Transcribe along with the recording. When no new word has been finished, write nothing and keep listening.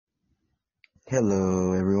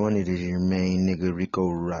Hello everyone, it is your main nigga Rico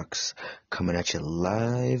Roxx coming at you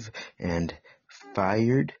live and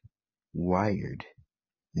fired, wired,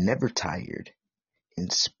 never tired,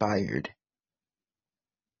 inspired,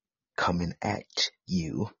 coming at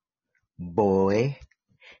you, boy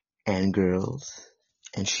and girls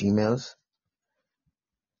and shemales.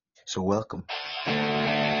 So welcome.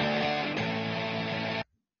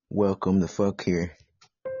 Welcome the fuck here.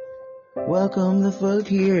 Welcome the fuck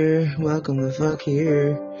here. Welcome the fuck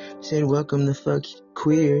here. Said welcome the fuck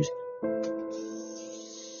queers.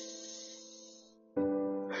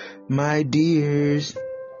 My dears,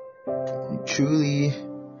 truly,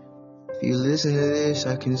 if you listen to this,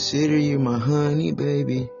 I consider you my honey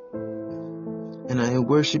baby, and I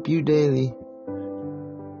worship you daily.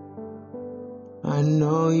 I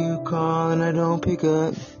know you call and I don't pick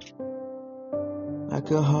up. I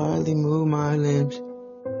could hardly move my limbs,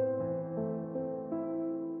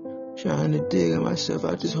 trying to dig myself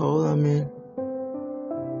out this hole I'm in.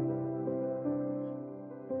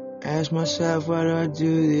 Ask myself, why do I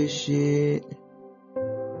do this shit?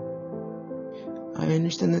 I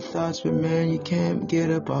understand the thoughts, but man, you can't get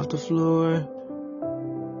up off the floor.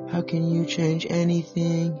 How can you change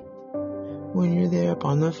anything when you're there up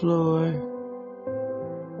on the floor?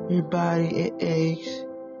 Your body, it aches.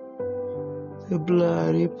 The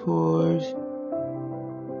blood, it pours.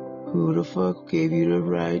 Who the fuck gave you the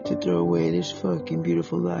right to throw away this fucking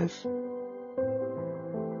beautiful life?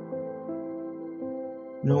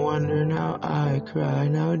 No wonder now I cry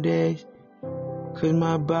nowadays, 'cause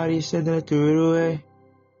my body said that I threw it away.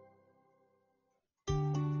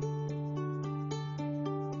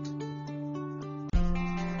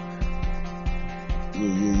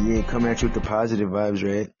 Yeah, coming at you with the positive vibes,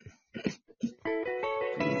 right?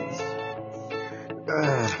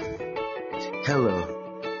 Hello.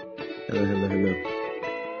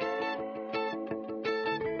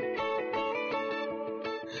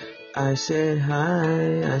 I said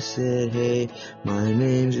hi, I said hey, my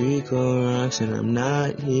name's Rico Roxx and I'm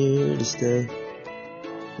not here to stay,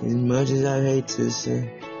 as much as I hate to say.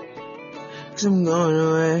 'Cause I'm going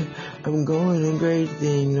away, I'm going to great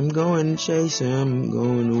things, I'm going to chase her, I'm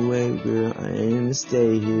going away, girl, I ain't gonna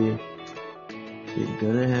stay here. You're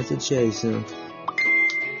gonna have to chase him.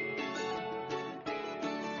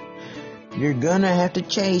 You're gonna have to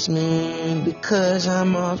chase me, because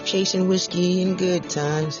I'm off chasing whiskey and good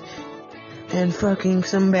times, and fucking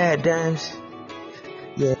some bad times.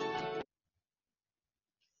 Yeah.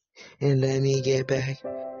 And let me get back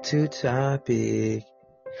to topic.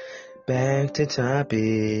 Back to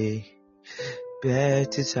topic.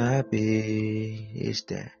 It's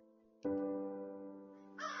that.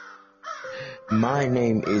 My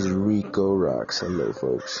name is Rico Roxx. Hello,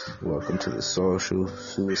 folks. Welcome to the Social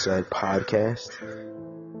Suicide Podcast.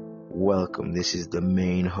 Welcome. This is the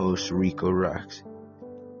main host, Rico Roxx.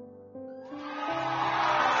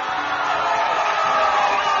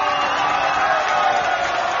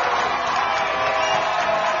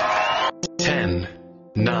 Ten,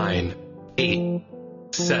 9, 8,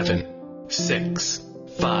 7, 6,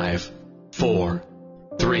 5, 4,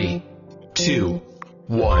 3, 2,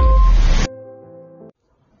 1.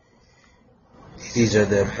 These are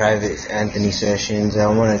the private Anthony sessions. I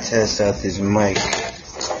want to test out this mic.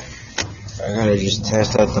 I gotta just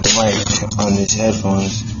test out the mic on these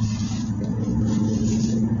headphones.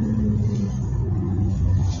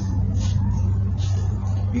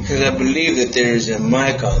 Because I believe that there is a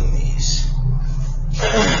mic on these.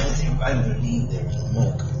 I believe there is a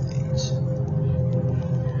mic on these.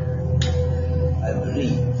 I don't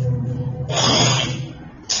believe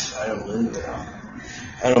it.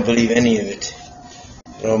 I don't believe any of it.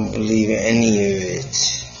 I don't believe any of it.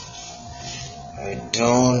 I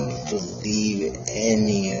don't believe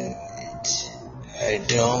any of it. I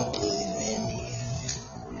don't believe any of it.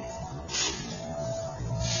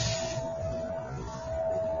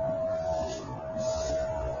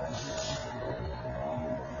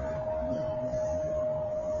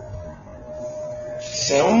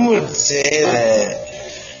 Some would say that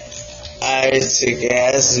I took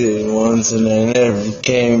acid once and I never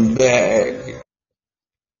came back.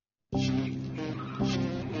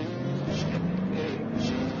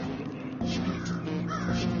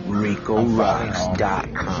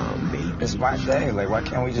 RicoRoxx.com, baby. It's my day. Like, why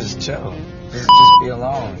can't we just chill? Just be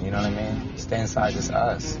alone, you know what I mean? Stay inside, just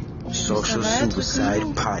us. Social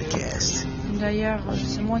Suicide Podcast. D'ailleurs,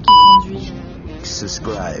 c'est moi qui conduis.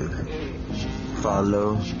 Subscribe.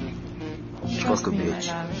 Follow. Fuck a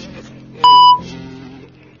bitch.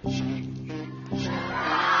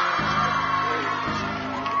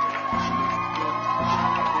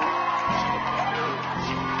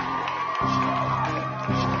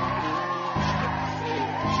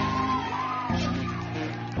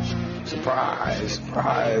 Surprise,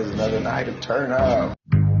 surprise, another night of turn up.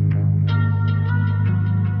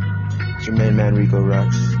 It's your man Rico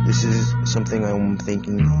Roxx. This is something I'm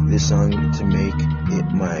thinking this song to make it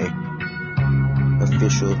my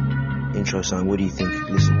official intro song. What do you think?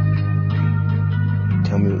 Listen.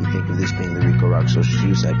 Tell me what you think of this being the Rico Roxx Social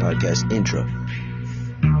Suicide Podcast intro.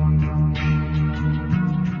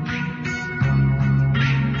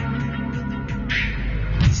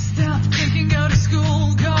 Stop thinking, go to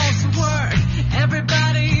school, go to work.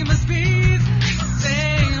 Everybody must be the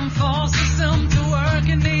same. Force system to work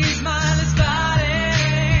in these mindless bodies.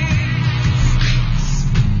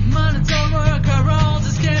 Money don't work, our roles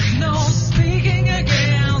just get no speaking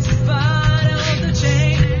against the fight of the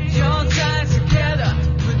change. Your ties together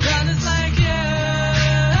with others like you.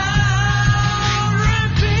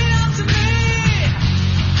 Repeat after me.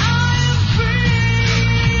 I am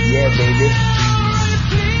free. Yeah, baby.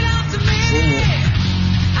 Repeat after me. Sing it.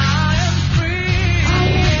 I am free.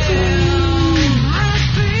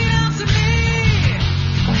 Repeat after me.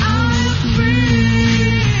 I am free.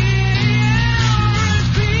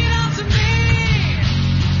 Repeat after me.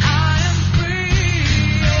 I am free.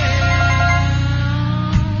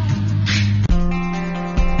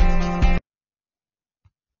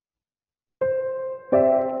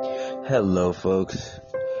 Hello, folks.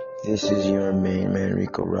 This is your main man,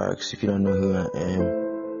 Rico Roxx. If you don't know who I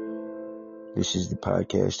am, this is the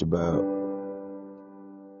podcast about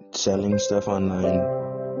selling stuff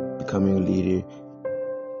online, becoming a leader,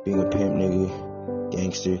 being a pimp nigga,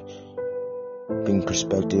 gangster, being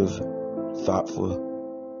perspective, thoughtful,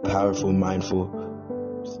 powerful, mindful,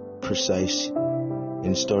 precise,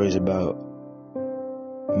 and stories about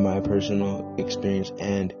my personal experience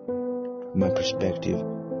and my perspective,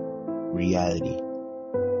 reality.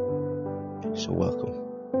 So welcome.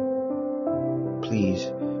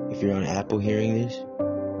 Please, if you're on Apple hearing this,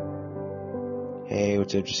 hey,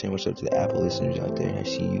 what's up? Just saying what's up to the Apple listeners out there. I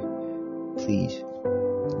see you. Please,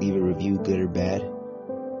 leave a review, good or bad,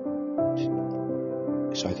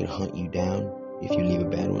 so I can hunt you down if you leave a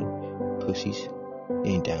bad one. Pussies.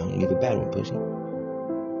 Ain't down. Leave a bad one, pussy.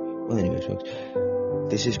 Well, anyways, folks,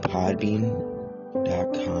 this is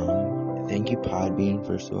Podbean.com. Thank you, Podbean,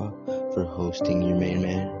 first of all, for hosting your main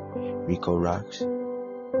man, Rico Roxx.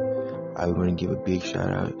 I want to give a big shout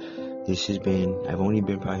out. I've only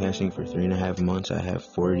been podcasting for 3.5 months. I have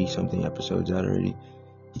 40 something episodes out already.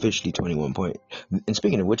 Officially 21 point. And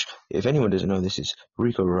speaking of which, if anyone doesn't know, this is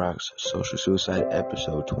Rico Roxx Social Suicide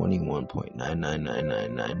episode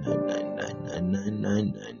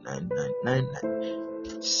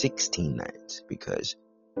 21.999999999999999 16 nights, because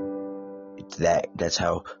it's that's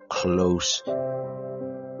how close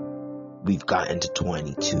we've gotten to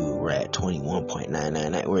 22. We're at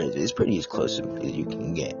 21.999, where it's pretty as close as you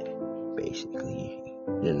can get, basically,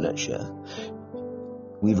 in a nutshell.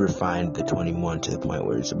 We've refined the 21 to the point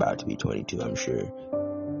where it's about to be 22, I'm sure.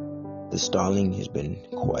 The stalling has been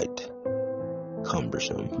quite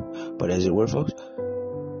cumbersome. But as it were, folks,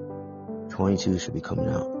 22 should be coming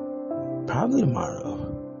out probably tomorrow,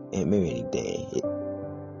 and maybe any day.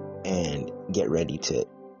 And get ready to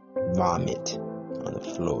vomit on the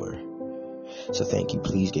floor. So thank you.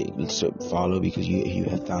 Please follow, because you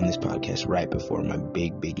have found this podcast right before my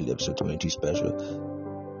big episode 22 special.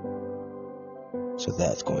 So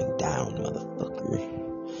that's going down, motherfucker.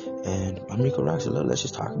 And I'm Rico Roxx. Let's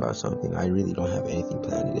just talk about something. I really don't have anything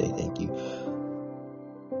planned today. Thank you.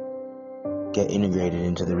 Get integrated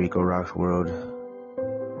into the Rico Roxx world.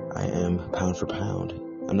 I am pound for pound.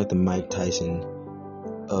 I'm like the Mike Tyson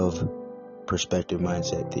of perspective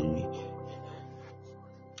mindset theory.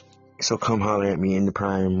 So come holler at me in the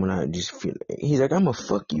prime when I just feel like, he's like, I'm gonna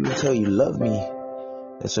fuck you until you love me.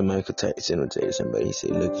 That's what Michael Tyson would say to somebody. He say,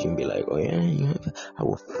 look at you and be like, oh yeah, I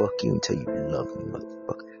will fuck you until you love me,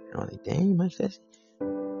 motherfucker. And I'm like, dang, Mike Tyson.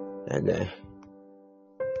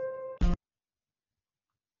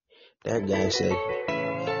 That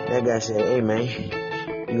guy said, hey man,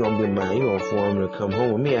 you gonna form to come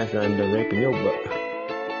home with me after I'm done raping your butt.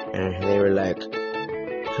 And they were like,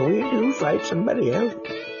 can we fight somebody else?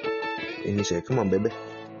 And he said, come on, baby.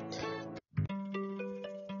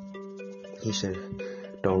 He said,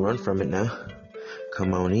 don't run from it now.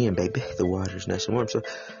 Come on in, baby. The water's nice and warm. So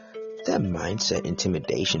that mindset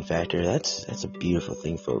intimidation factor, that's a beautiful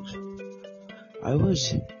thing, folks. I've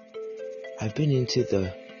been into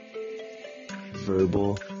the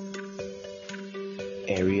verbal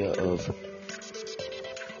area of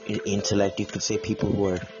intellect. You could say people who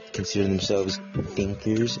are consider themselves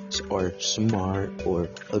thinkers or smart or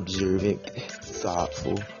observant,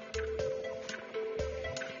 thoughtful,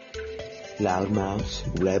 loudmouths,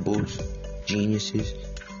 rebels, geniuses,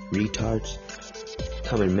 retards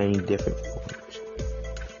come in many different forms.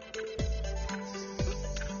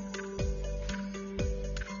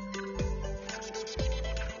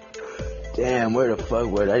 Damn, where the fuck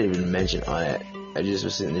was I? Didn't even mention all that. I just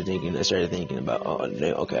was sitting there thinking, I started thinking about, oh,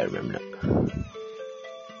 okay, I remember now.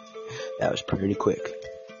 That was pretty quick.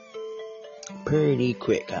 Pretty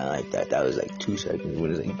quick. I like that. That was like 2 seconds.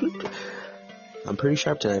 When it was like, bloop. I'm pretty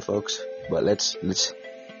sharp tonight, folks. But let's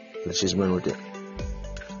just run with it.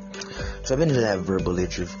 So I've been into that verbal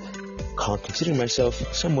age of considering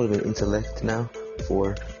myself somewhat of an intellect now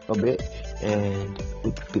for a bit, and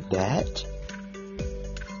with that,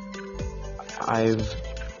 I've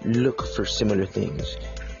looked for similar things.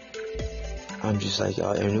 I'm just like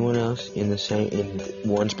anyone else in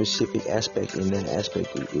one specific aspect. In that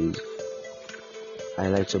aspect is I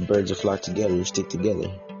like to birds that flock together, stick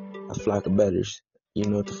together. A flock of betters. You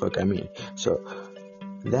know what the fuck I mean. So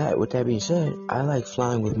with that being said, I like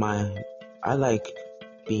flying with I like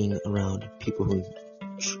being around people who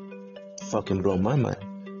fucking blow my mind,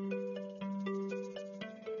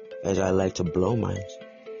 as I like to blow minds.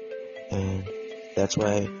 And that's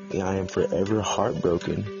why I am forever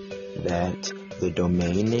heartbroken that the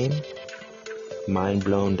domain name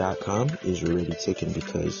mindblown.com is already taken,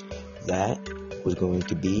 because that was going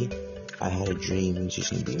to be, I had a dream, it was just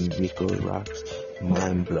going to be Rico Roxx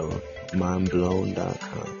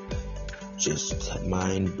mindblown.com. Just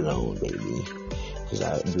mind blown, baby. Because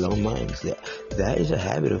I blow minds. That is a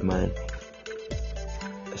habit of mine.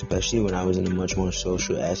 Especially when I was in a much more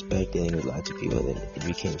social aspect, dealing with lots of people, then it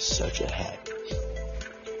became such a habit.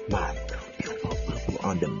 Mind blown.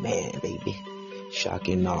 On demand, baby.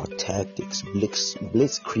 Shocking all tactics.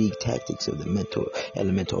 Blitzkrieg tactics of the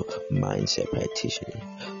elemental mindset practitioner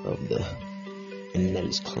of the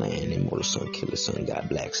Nellis clan, Immortal Sun Killer, Sun God,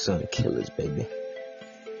 Black Sun Killers, baby.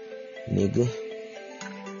 Nigga,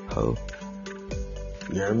 ho,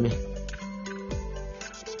 you hear me?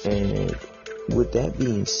 And with that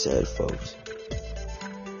being said, folks,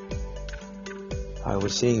 I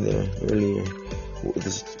was sitting there earlier,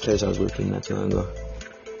 this place I was working not too long ago,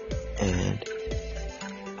 and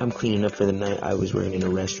I'm cleaning up for the night. I was working in a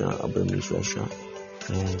restaurant, a Burmese restaurant,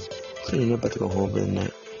 and cleaning up, about to go home for the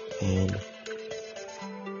night, and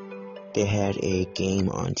they had a game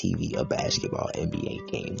on TV, a basketball NBA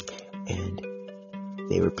game, and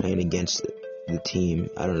they were playing against the team.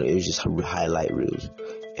 I don't know, it was just highlight reels,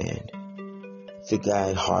 and the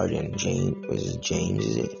guy Harden, Is it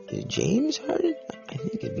James Harden? I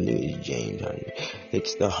believe it's James Harden.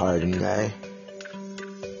 It's the Harden guy.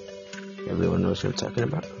 Everyone knows what I'm talking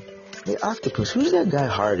about. Hey, Octopus, who's that guy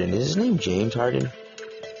Harden? Is his name James Harden?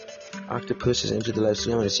 Octopus has entered the live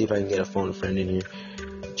stream. I'm gonna see if I can get a phone friend in here.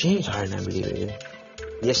 James Harden, I believe it is.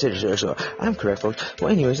 Yes, it is. So I'm correct, folks.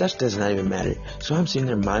 Well, anyways, that does not even matter. So I'm sitting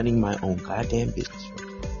there minding my own goddamn business, folks.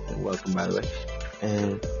 And welcome, by the way.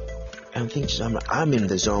 And I'm thinking, I'm in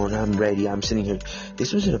the zone. I'm ready. I'm sitting here.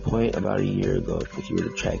 This was at a point about a year ago. If you were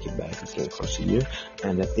to track it back, it's getting close to a year.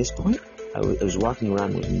 And at this point, I was walking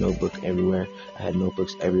around with a notebook everywhere. I had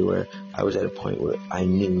notebooks everywhere. I was at a point where I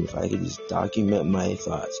knew if I could just document my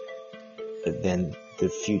thoughts, then the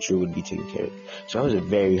future would be taken care of. So I was at a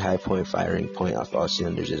very high point, firing point off all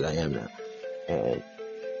cylinders as I am now. And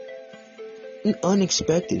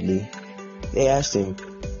unexpectedly, they asked him,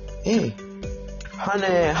 "Hey,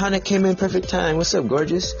 Hana came in perfect time. What's up,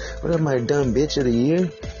 gorgeous? What up, my dumb bitch of the year?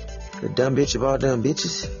 The dumb bitch of all dumb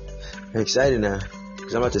bitches?" I'm excited now,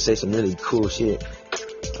 because I'm about to say some really cool shit.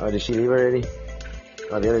 Oh, did she leave already?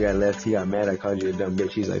 Oh, the other guy left. He got mad I called you a dumb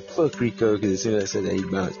bitch. He's like, fuck Rico, because as soon as I said that, he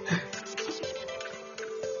bounced.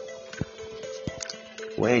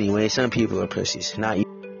 Well, anyway, some people are pussies. Not you.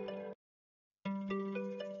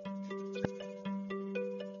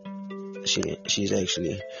 She's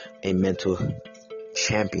actually a mental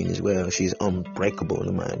champion as well. She's unbreakable in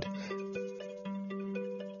the mind.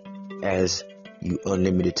 As you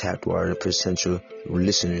unlimited tapped water potential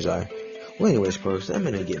listeners are. Well, anyways, folks, I'm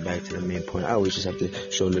gonna get back to the main point. I always just have to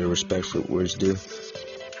show a little respect for words due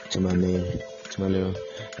to my little.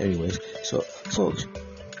 Anyways, so folks,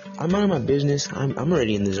 I'm out of my business. I'm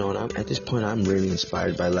already in the zone. At this point, I'm really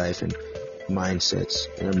inspired by life and mindsets,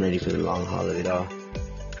 and I'm ready for the long haul of it all.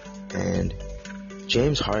 And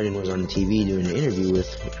James Harden was on the TV doing an interview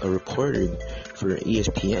with a reporter for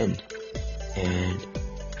ESPN, and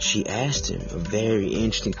she asked him a very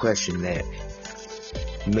interesting question that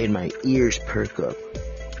made my ears perk up.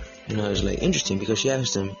 And I was like, interesting, because she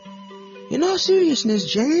asked him, in all seriousness,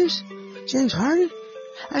 James Harden,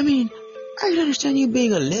 I mean, I can understand you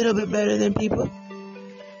being a little bit better than people,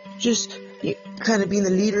 just kind of being the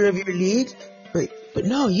leader of your league, but But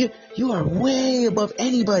no, you are way above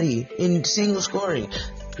anybody in single scoring.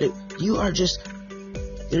 Like, you are just,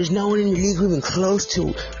 there's no one in your league who even close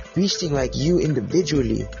to beasting like you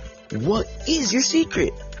individually. What is your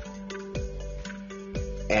secret?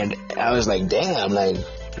 And I was like, damn, like,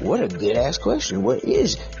 what a good ass question. What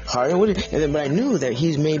is Harden? But I knew that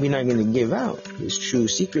he's maybe not going to give out his true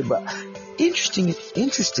secret, but interested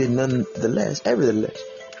nevertheless,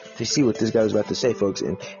 to see what this guy was about to say, folks.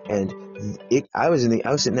 I was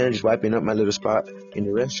sitting there just wiping up my little spot in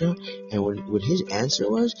the restaurant, and what his answer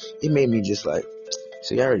was, it made me just like,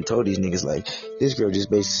 so I already told these niggas, like, this girl just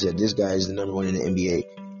basically said this guy is the number one in the NBA,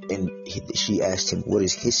 and she asked him what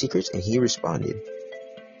is his secrets, and he responded,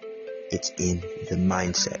 it's in the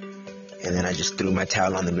mindset. And then I just threw my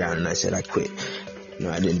towel on the ground and I said I quit.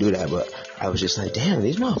 I didn't do that, but I was just like, damn,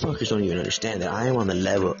 these motherfuckers don't even understand that I am on the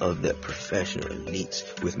level of the professional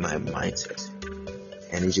elites with my mindset.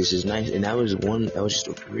 And it just is nice. And that was just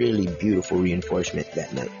a really beautiful reinforcement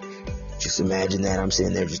that night. Just imagine that I'm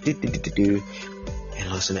sitting there just do. And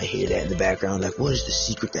all of a sudden I hear that in the background, like, what is the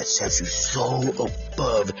secret that sets you so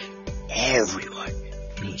above everyone?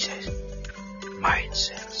 And he says,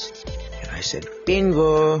 mindsets. And I said,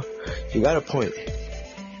 bingo. He got a point.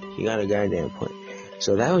 He got a goddamn point.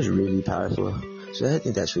 So that was really powerful. So I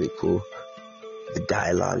think that's really cool. The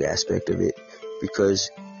dialogue aspect of it. Because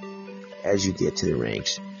as you get to the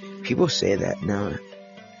ranks, people say that. Now,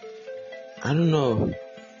 I don't know.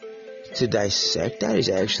 To dissect that is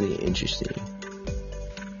actually interesting.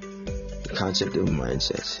 The concept of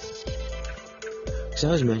mindsets. Because I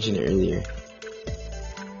was mentioning earlier,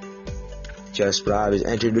 Just Rob has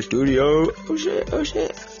entered the studio. Oh shit.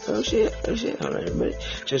 Alright, everybody.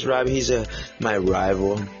 Just Rob, he's my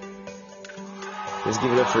rival. Let's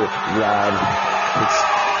give it up for Rob.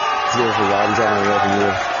 Let's give it up for Rob. He's having a rough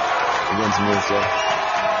year against me, so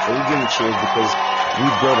we give him cheers because we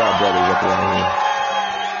build our brothers up around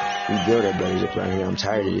here. I'm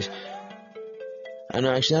tired of this. I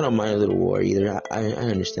know, actually, I don't mind a little war either. I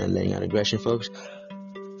understand letting out aggression, folks.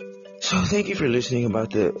 So thank you for listening about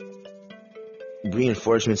the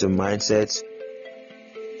reinforcements of mindsets.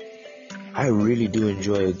 I really do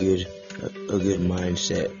enjoy a good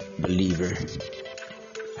mindset believer.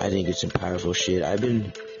 I think it's some powerful shit. I've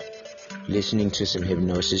been listening to some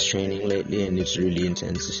hypnosis training lately, and it's really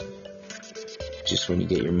intense. Just when you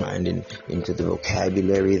get your mind into the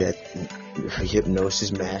vocabulary that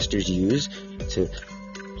hypnosis masters use to,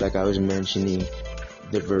 like I was mentioning,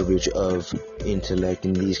 the verbiage of intellect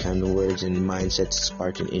and these kind of words and mindsets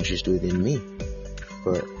spark an interest within me.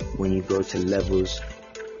 But when you go to levels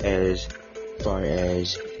as far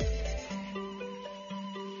as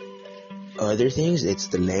other things, it's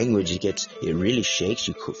the language. It really shakes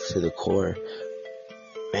you to the core.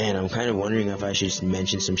 Man, I'm kind of wondering if I should just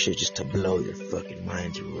mention some shit just to blow your fucking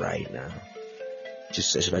minds right now.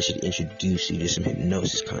 Just as if I should introduce you to some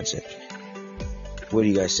hypnosis concepts. What do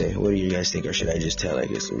you guys say? What do you guys think? Or should I just tell like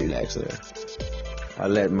this to relax a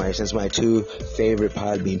little? Since my two favorite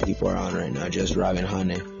Podbean people are on right now, Just Rob and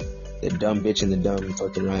Hane, the dumb bitch and the dumb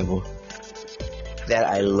fucking rival, that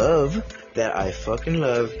I love, that I fucking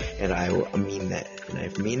love, and I mean that. And I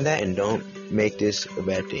mean that, and don't make this a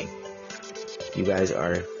bad thing. You guys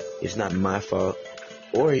are, it's not my fault,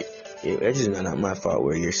 or it's just not my fault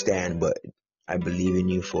where you stand, but I believe in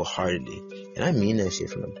you full-heartedly. And I mean that shit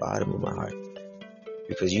from the bottom of my heart.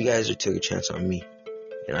 Because you guys took a chance on me.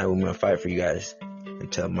 And I will gonna fight for you guys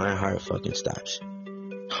until my heart fucking stops.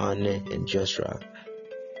 Hane and Just Rob.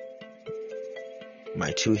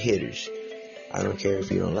 My two hitters. I don't care if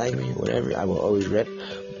you don't like me, whatever, I will always rep.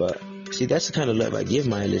 But see, that's the kind of love I give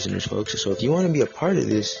my listeners, folks. So if you want to be a part of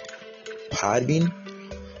this Podbean,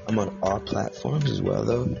 I'm on all platforms as well,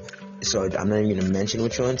 though. So I'm not even going to mention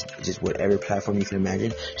which ones. Just whatever platform you can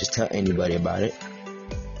imagine. Just tell anybody about it.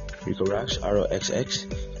 Rico Roxx, Roxx.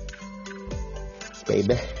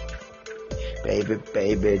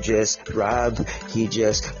 Baby, just Rob. He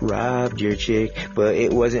just robbed your chick. But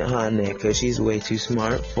it wasn't Hane, cause she's way too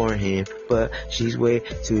smart for him. But she's way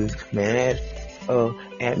too mad,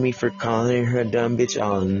 at me for calling her a dumb bitch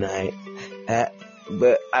all night.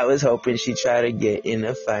 But I was hoping she'd try to get in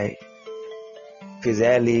a fight. Cause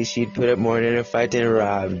at least she'd put up more than a fight than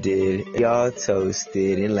Rob did. Y'all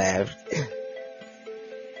toasted and laughed.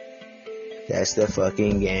 That's the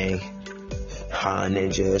fucking gang. Han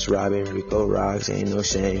and Just Rob and Rico Roxx, ain't no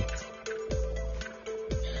shame.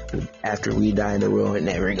 After we die, the world ain't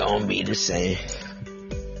never gonna be the same.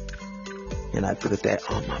 And I put that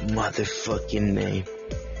on my motherfucking name.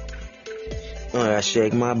 I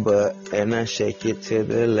shake my butt and I shake it to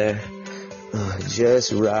the left.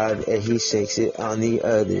 Just Rob and he shakes it on the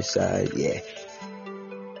other side, yeah.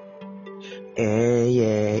 And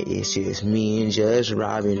yeah, it's just me and just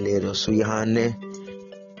Robin, little sweet honey.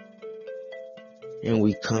 And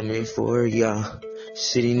we coming for y'all.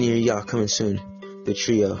 Sitting near y'all, coming soon. The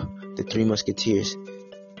trio, the Three Musketeers.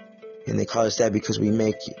 And they call us that because we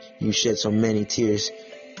make you shed so many tears.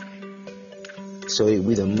 So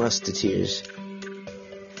we the musketeers.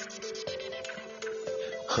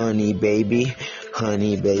 Honey baby,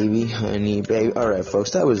 honey baby, honey baby. Alright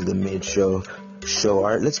folks, that was the mid-show show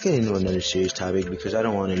art. Let's get into another serious topic because I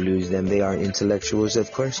don't want to lose them. They are intellectuals,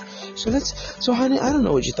 of course. So honey, I don't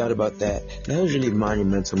know what you thought about that. That was really a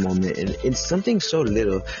monumental moment, and it's something so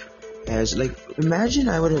little as, like, imagine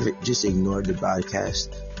I would have just ignored the podcast.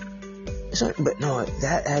 But no,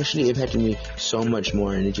 that actually impacted me so much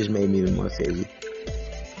more, and it just made me even more crazy.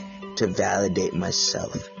 To validate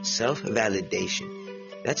myself. Self-validation.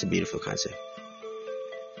 That's a beautiful concept.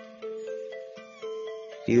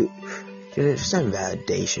 It's not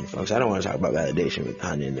validation, folks. I don't want to talk about validation with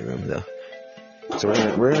Hannah in the room, though. So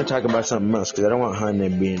we're gonna talk about something else, because I don't want Hannah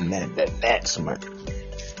being that smart.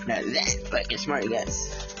 Not that fucking smart,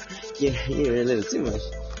 guys. You're a little too much.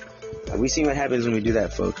 We see what happens when we do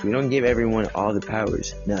that, folks. We don't give everyone all the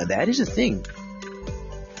powers. Now, that is a thing.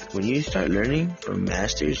 When you start learning from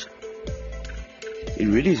masters, it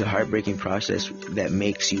really is a heartbreaking process that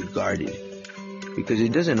makes you guarded. Because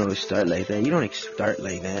it doesn't always start like that. You don't start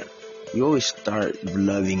like that. You always start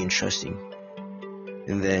loving and trusting.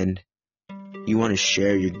 And then you want to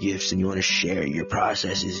share your gifts and you want to share your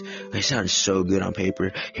processes. It sounds so good on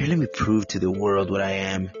paper. Here, let me prove to the world what I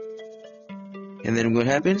am. And then what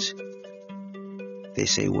happens? They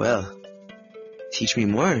say, well, teach me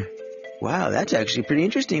more. Wow, that's actually pretty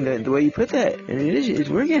interesting, the way you put that. And it's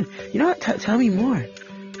working. You know what? Tell me more.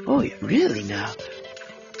 Oh, really now?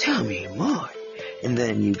 Tell me more. And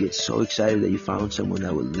then you get so excited that you found someone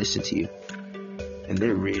that will listen to you. And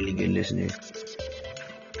they're really good listeners.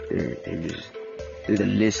 They're the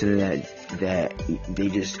listener that they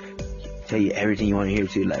just tell you everything you want to hear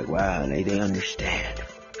too. Like, wow, like they understand.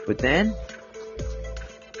 But then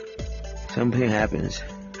something happens.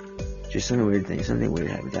 Just something weird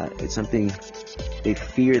happens. It's something, they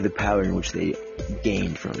fear the power in which they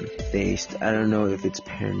gained from. I don't know if it's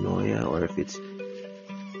paranoia or if it's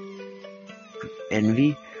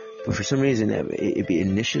envy, but for some reason,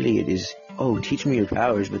 initially it is, oh, teach me your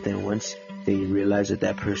powers, but then once they realize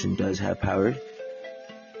that person does have power,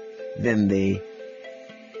 then they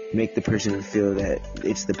make the person feel that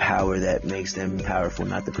it's the power that makes them powerful,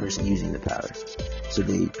 not the person using the power. So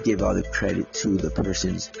they give all the credit to the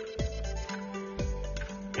person's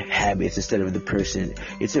habits instead of the person.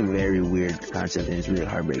 It's a very weird concept, and it's really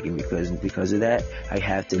heartbreaking because of that. I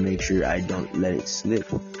have to make sure I don't let it slip,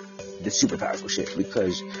 the super powerful shit,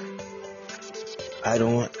 because I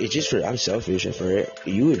don't want it. I'm selfish for it.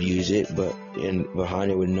 You would use it, but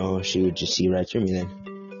Bahana would know. She would just see right through me then.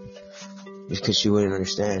 It's because she wouldn't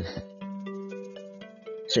understand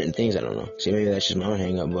certain things. I don't know. See, maybe that's just my own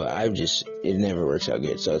hang up, but it never works out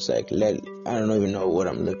good. So it's like, I don't even know what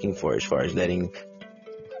I'm looking for as far as letting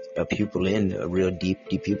a pupil in, a real deep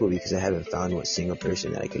pupil, because I haven't found one single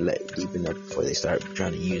person that I can let deep enough before they start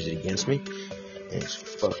trying to use it against me. And it's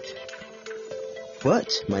fucked.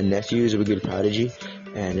 But my nephew is a good prodigy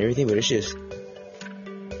and everything, but it's just,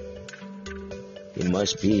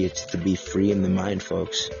 it's to be free in the mind,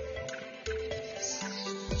 folks.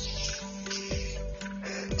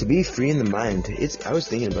 To be free in the mind. I was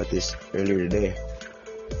thinking about this earlier today,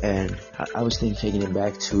 and I was taking it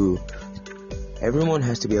back to, everyone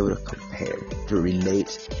has to be able to compare, to relate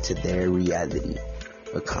to their reality,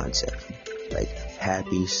 a concept, like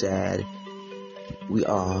happy, sad. We've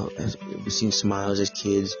seen smiles as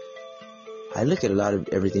kids. I look at a lot of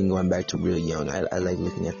everything going back to real young. I like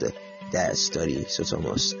looking at that study, so it's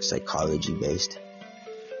almost psychology based,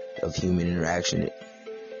 of human interaction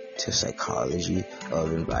to psychology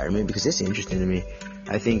of environment, because it's interesting to me.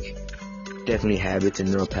 I think definitely habits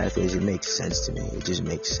and neural pathways, it makes sense to me. It just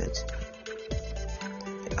makes sense.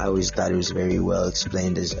 I always thought it was very well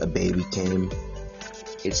explained as a baby came.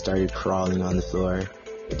 It started crawling on the floor.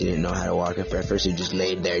 It didn't know how to walk. At first it just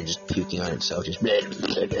laid there, just puking on itself.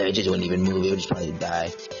 It just wouldn't even move. It would just probably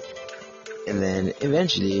die. And then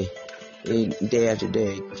eventually, day after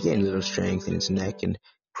day, it gained a little strength in its neck and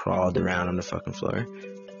crawled around on the fucking floor.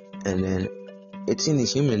 And then it seen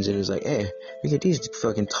these humans and it was like, hey, look at these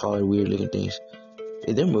fucking tall, weird looking things.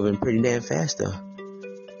 They're moving pretty damn fast though.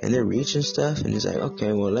 And they're reaching stuff, and it's like,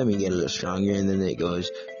 okay, well, let me get a little stronger. And then it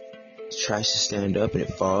tries to stand up, and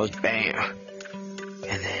it falls, bam.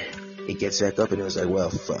 And then it gets back up, and it was like, well,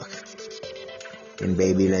 fuck. In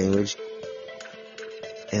baby language,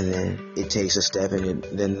 and then it takes a step, and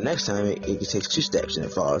then the next time it takes 2 steps and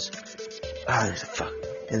it falls. Fuck.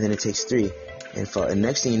 And then it takes 3 and fall. And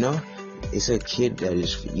next thing you know, it's a kid that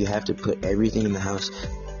you have to put everything in the house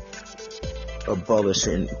above a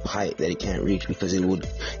certain height that it can't reach, because it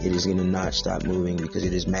is going to not stop moving, because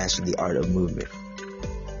it has mastered the art of movement.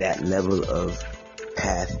 That level of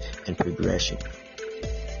path and progression.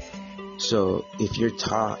 So if you're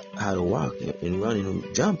taught how to walk and run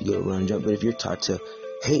and jump, you'll run and jump. But if you're taught to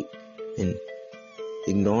hate and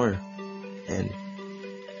ignore and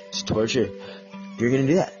torture, you're going to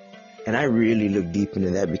do that. And I really look deep into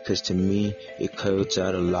that, because to me, it cuts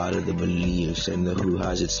out a lot of the beliefs and the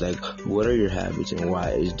hoo-has. It's like, what are your habits and why?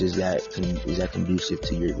 Is that conducive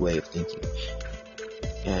to your way of thinking?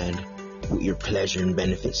 And your pleasure and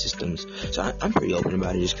benefit systems. So I'm pretty open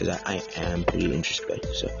about it, just because I am pretty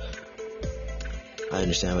introspective. So I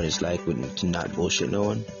understand what it's like to not bullshit no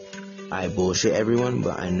one. I bullshit everyone,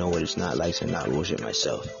 but I know what it's not like to not bullshit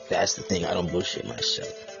myself. That's the thing, I don't bullshit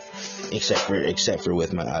myself. Except for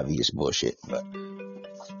with my obvious bullshit. But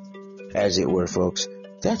as it were, folks,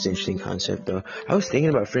 that's an interesting concept though. I was thinking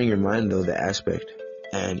about freeing your mind though, the aspect.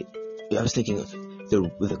 And I was thinking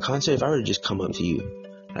the concept, if I were to just come up to you,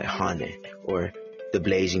 like Hane, or the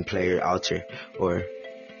Blazing Player Alter, or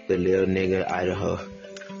the Lil Nigga Idaho,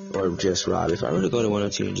 or just Rob, if I were to go to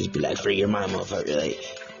 102 and just be like, free your mind, motherfucker, like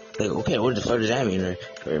okay, what the fuck does that mean?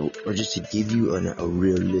 Or just to give you a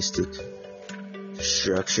realistic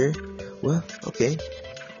structure, well, okay,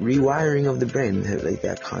 rewiring of the brain, like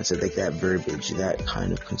that concept, like that verbiage, that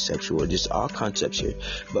kind of conceptual, just all concepts here,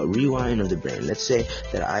 but rewiring of the brain. Let's say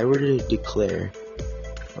that I were to declare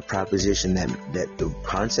a proposition that the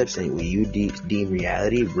concepts that you deem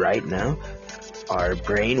reality right now are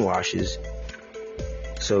brainwashes.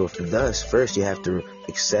 So thus, first you have to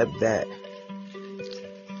accept that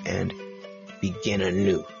and begin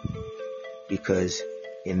anew, because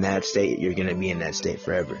in that state, you're going to be in that state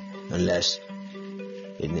forever, unless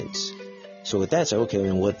it's... So with that, so okay,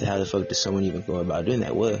 then how the fuck does someone even go about doing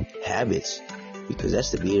that? Well, habits, because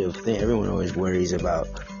that's the beautiful thing. Everyone always worries about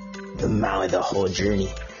the whole journey.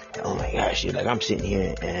 Oh my gosh, dude, like I'm sitting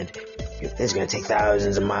here and it's going to take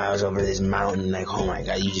thousands of miles over this mountain. Like, oh my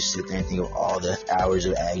god, you just sit there and think of all the hours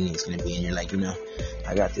of agony it's going to be, and you're like,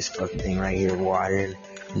 I got this fucking thing right here, water, and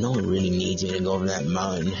no one really needs me to go over that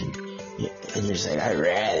mountain. And you're just like, I'd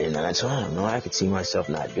rather not. So I don't know, I could see myself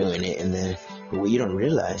not doing it. And then what you don't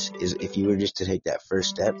realize is if you were just to take that first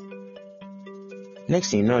step,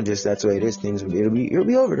 next thing you know, just that's the way it is. You'll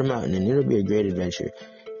be over the mountain, and it'll be a great adventure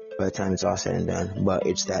by the time it's all said and done. But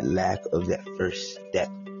it's that lack of that first step.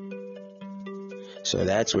 So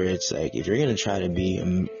that's where it's like, if you're gonna try to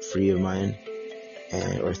be free of mind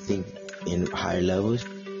or think in higher levels,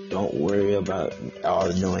 don't worry about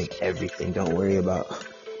all knowing everything. Don't worry about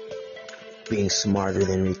being smarter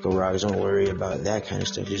than Rico Roxx. Don't worry about that kind of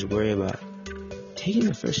stuff. Just worry about taking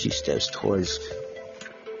the first few steps towards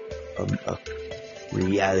a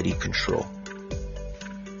reality control.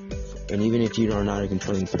 And even if you are not a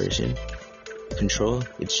controlling person, control,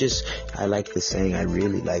 it's just, I like the saying, I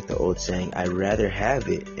really like the old saying, I'd rather have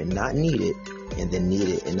it and not need it, and then need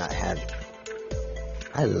it and not have it.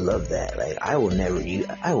 I love that. Like, I will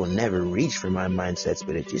never reach for my mindsets,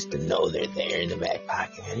 but it's just to know they're there in the back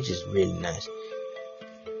pocket, man. It's just really nice.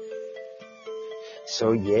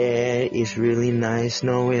 So yeah, it's really nice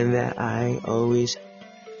knowing that I always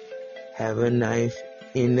have a knife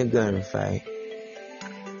in the gunfight,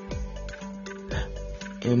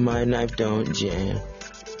 and my knife don't jam,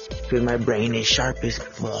 'cause my brain is sharp as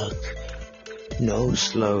fuck. No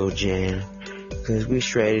slow jam, 'cause we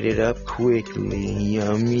shredded it up quickly.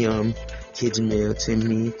 Yum yum, kids meal to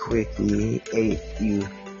me quickly. Ate you.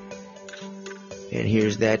 And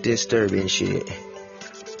here's that disturbing shit.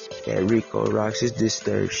 That Rico Roxx is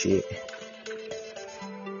disturbed shit.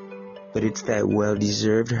 But it's that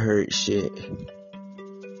well-deserved hurt shit.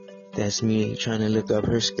 That's me trying to look up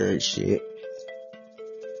her skirt shit.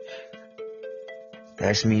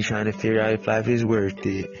 That's me trying to figure out if life is worth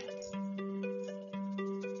it.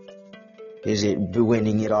 Is it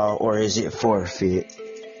winning it all, or is it forfeit?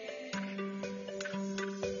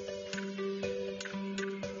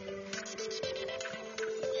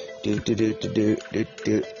 Who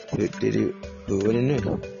would've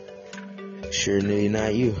knew? Surely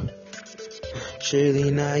not you.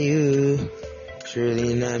 Surely not you.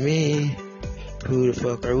 Surely not me. Who the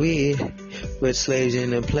fuck are we? But slaves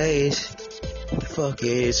in a place. Fuck it,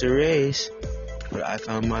 it's a race. But I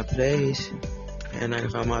found my place, and I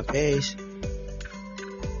found my pace.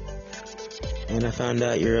 And I found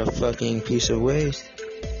out you're a fucking piece of waste.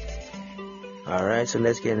 Alright, so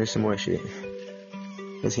let's get into some more shit.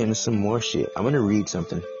 let's get into some more shit. I'm gonna read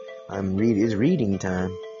something. It's reading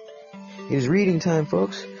time. It's reading time,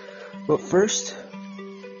 folks. But first,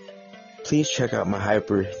 please check out my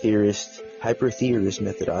hyper theorist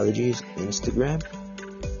methodologies Instagram.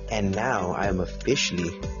 And now I am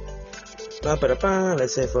officially,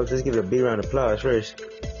 let's say, folks, let's give it a big round of applause first.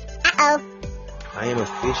 I am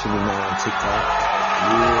officially now on TikTok.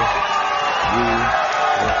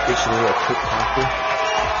 I'm officially a TikToker.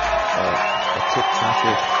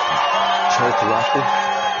 Church rocker.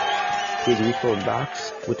 Big Rico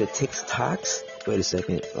Roxx with the TikToks. Wait a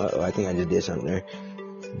second. I think I just did something there.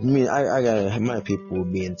 I mean, my people will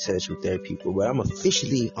be in touch with their people, but I'm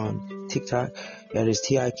officially on TikTok. That is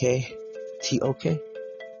TikTok.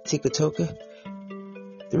 TikToker.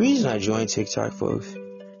 The reason I joined TikTok, folks,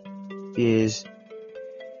 is,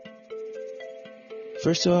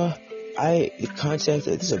 first of all, the concept,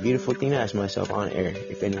 this is a beautiful thing to ask myself on air,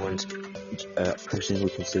 if anyone's a person who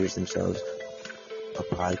considers themselves a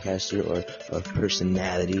podcaster or a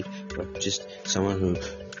personality, or just someone who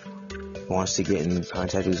wants to get in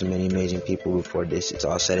contact with as many amazing people before it's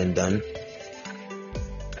all said and done.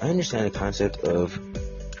 I understand the concept of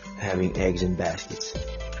having eggs in baskets.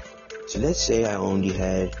 So let's say I only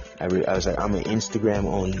had, I was like, I'm an Instagram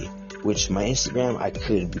only, which my Instagram, I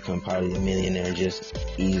could become probably a millionaire just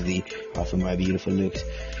easily off of my beautiful looks.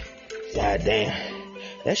 God damn,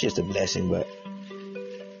 that's just a blessing, but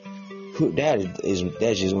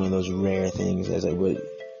that's just one of those rare things. That's like, but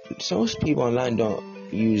most people online don't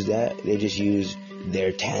use that. They just use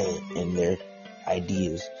their talent and their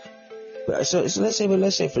ideas. But so let's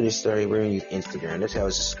say for this story, we're gonna use Instagram. That's how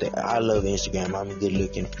I love Instagram. I'm good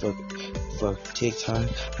looking. Fuck TikTok.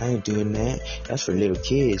 I ain't doing that. That's for little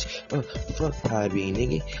kids. Oh, fuck Podbean,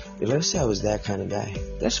 nigga. Let's say I was that kind of guy.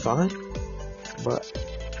 That's fine. But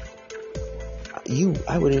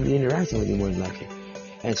I wouldn't be interacting with you more than likely.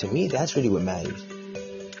 And to me, that's really what matters.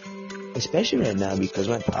 Especially right now, because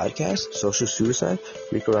my podcast, Social Suicide,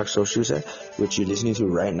 Rico Roxx Social Suicide, which you're listening to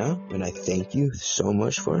right now, and I thank you so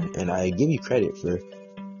much for it, and I give you credit for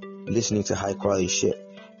listening to high quality shit.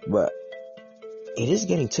 But it is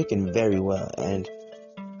getting taken very well, and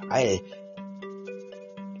I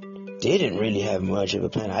didn't really have much of a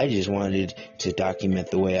plan. I just wanted to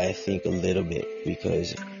document the way I think a little bit,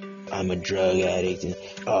 because I'm a drug addict and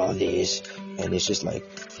all this, and it's just like,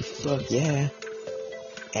 fuck yeah.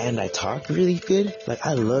 And I talk really good. Like,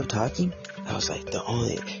 I love talking. I was like,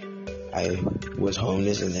 I was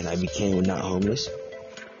homeless, and then I became not homeless.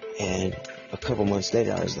 And a couple months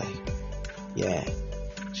later, I was like, yeah,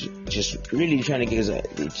 just really trying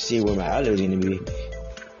to see where my outlet was going to be.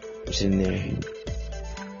 I'm sitting there.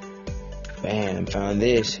 Bam, found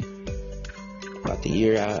this. About the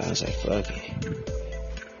year out, I was like, fuck it.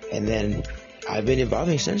 And then I've been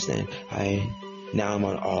evolving since then. Now I'm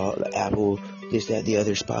on all Apple, this, that, the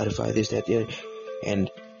other, Spotify, this, that, the other.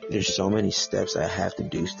 And there's so many steps I have to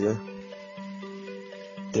do still.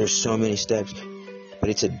 There's so many steps. But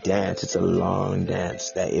it's a dance. It's a long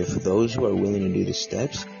dance. That if those who are willing to do the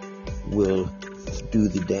steps will do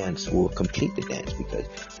the dance, will complete the dance. Because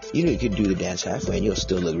you could do the dance halfway and you'll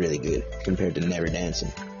still look really good compared to never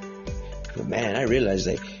dancing. But man, I realized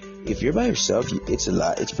that if you're by yourself,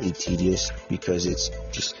 it's pretty tedious, because it's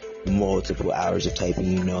just multiple hours of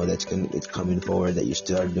typing, it's coming forward that you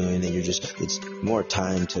still are doing, and it's more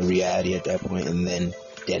time to reality at that point, and then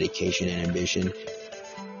dedication and ambition.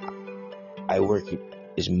 I work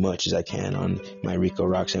as much as I can on my Rico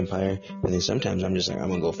Roxx empire, but then sometimes I'm just like, I'm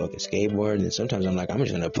gonna go fucking skateboard, and then sometimes I'm like, I'm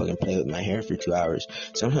just gonna fucking play with my hair for 2 hours.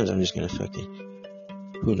 Sometimes I'm just gonna fucking,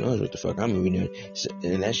 who knows what the fuck I'm gonna be doing,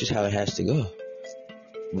 and that's just how it has to go.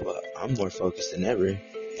 But I'm more focused than ever.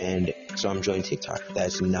 And so I'm joining TikTok.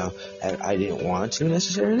 That's now, I didn't want to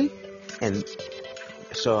necessarily. And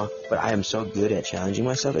so, but I am so good at challenging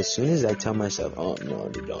myself. As soon as I tell myself, oh no,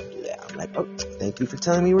 don't do that, I'm like, oh, thank you for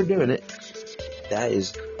telling me we're doing it.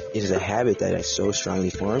 It is a habit that I so strongly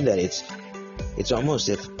formed that it's almost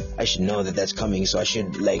if I should know that that's coming. So I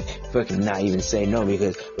should fucking not even say no,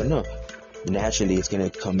 but no, naturally it's gonna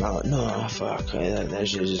come out. No, fuck,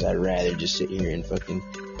 that's just, I'd rather just sit here and fucking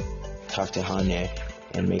talk to Hanya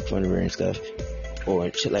and make fun of her and stuff,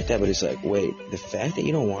 or shit like that. But it's like, wait, the fact that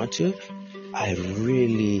you don't want to, I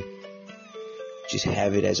really just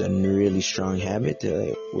have it as a really strong habit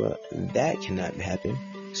to well, that cannot happen.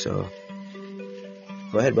 So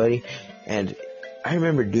go ahead, buddy. And I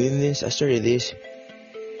remember doing this. I started this.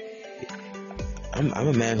 I'm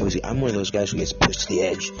a man I'm one of those guys who gets pushed to the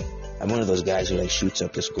edge. I'm one of those guys who shoots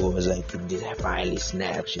up the school. Is like, finally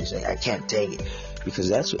snaps. She's like, I can't take it. Because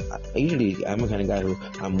that's what I'm a kind of guy who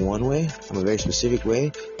I'm one way. I'm a very specific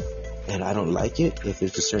way. and I don't like it, if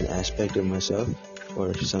it's a certain aspect of myself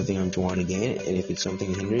or something I'm want to gain, and if it's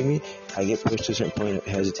something hindering me, I get pushed to a certain point of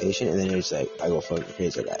hesitation, and then it's like I go fucking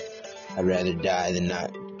crazy. Like I'd rather die than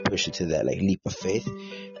not push it to that like leap of faith.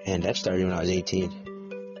 And that started when I was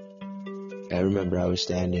 18. I remember I was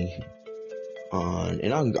standing on,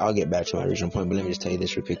 and I'll get back to my original point, but let me just tell you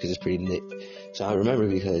this real quick because it's pretty lit. So I remember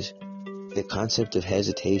because the concept of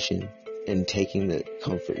hesitation and taking the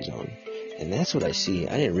comfort zone, and that's what I see.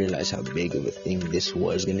 I didn't realize how big of a thing this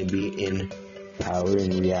was going to be in power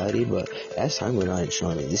and reality, but as time went on, it's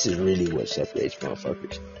showing me this is really what separates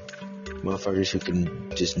motherfuckers. Motherfuckers who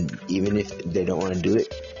can just, even if they don't want to do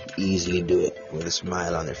it, easily do it with a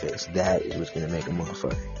smile on their face. That is what's going to make a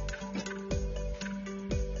motherfucker.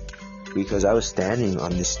 Because I was standing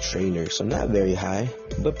on this trailer, so not very high,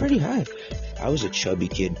 but pretty high. I was a chubby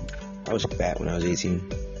kid. I was fat when I was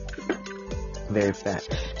 18. Very fat.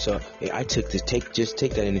 So I took this, take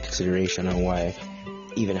that into consideration on why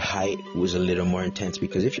even height was a little more intense,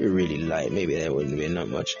 because if you're really light, maybe that wouldn't be not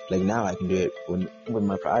much. Like now I can do it with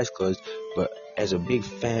my eyes closed, but as a big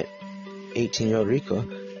fat 18-year-old Rico,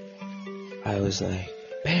 I was like,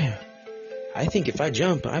 bam, I think if I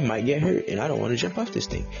jump, I might get hurt, and I don't want to jump off this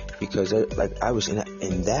thing, because I was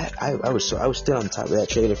still on top of that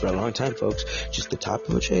trailer for a long time, folks, just the top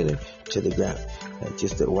of a trailer to the ground. Like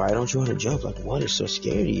why don't you want to jump? Like what is so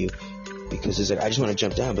scary to you? Because it's like I just want to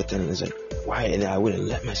jump down, but then it's like why? And I wouldn't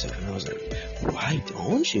let myself, and I was like, why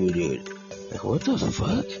don't you, dude? Like what the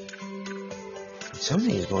fuck?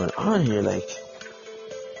 Something is going on here. Like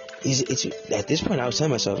it's at this point I was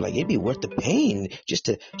telling myself like it'd be worth the pain just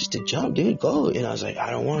to jump, dude, go. And I was like,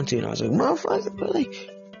 I don't want to, and I was like, motherfucker, but like,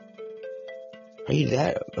 are you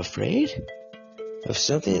that afraid of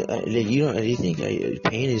something that you think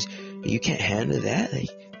pain is, you can't handle that? Like,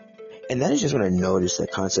 and that is just when I noticed the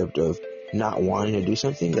concept of not wanting to do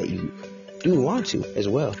something that you do want to as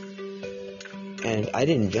well. And I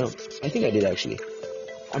didn't jump. I think I did actually.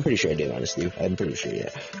 I'm pretty sure I did, honestly. I'm pretty sure, yeah,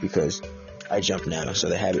 because I jump now, so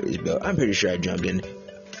the habit is built. I'm pretty sure I jumped in.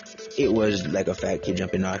 It was like a fat kid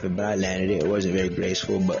jumping off it, but I landed it. It wasn't very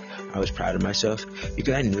graceful, but I was proud of myself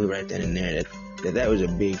because I knew right then and there that was a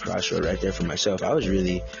big crossroad right there for myself. I was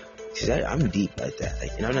really, because I'm deep like that.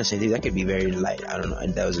 Like, and I'm not saying that could be very light. I don't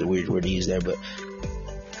know. That was a weird word to use there, but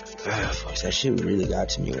folks, that shit really got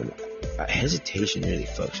to me. Hesitation really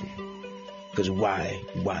fucks me. Because why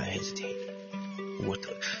hesitate? What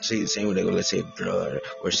the? So the same with, like, let's say a girl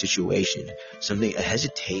or a situation, something. A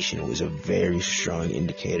hesitation was a very strong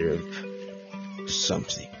indicator of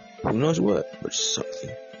something. Who knows what, but something.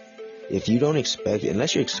 If you don't expect it,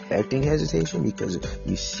 unless you're expecting hesitation because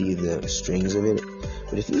you see the strings of it,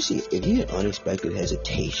 but if you get unexpected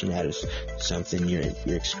hesitation out of something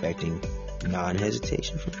you're expecting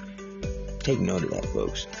non-hesitation from, take note of that,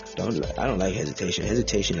 folks. I don't like hesitation.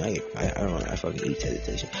 Hesitation, I fucking hate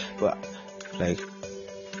hesitation. But like,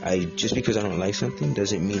 just because I don't like something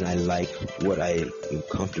doesn't mean I like what I am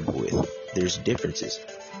comfortable with. There's differences.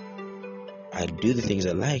 I do the things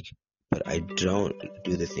I like, but I don't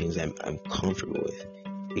do the things I'm comfortable with,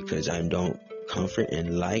 because I don't comfort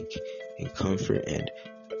and like, and comfort and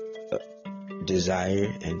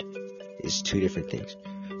desire, and it's two different things.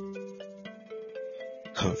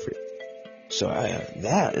 Comfort. So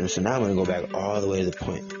so now I'm gonna go back all the way to the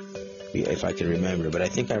point, if I can remember. But I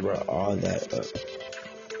think I brought all that up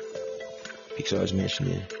because I was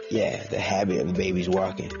mentioning, the habit of the babies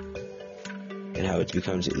walking and how it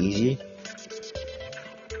becomes easier.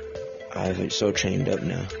 I've so trained up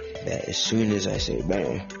now that as soon as I say,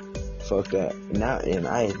 man, fuck that, now, and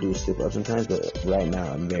I do slip up sometimes, but right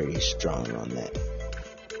now I'm very strong on that.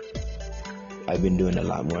 I've been doing a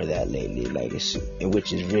lot more of that lately,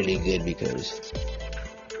 which is really good, because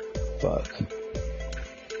fuck,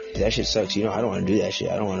 that shit sucks. I don't want to do that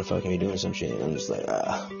shit. I don't want to fucking be doing some shit. I'm just like,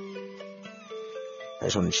 I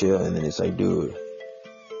just want to chill. And then it's like, dude,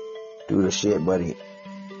 do the shit, buddy.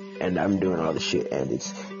 And I'm doing all the shit, and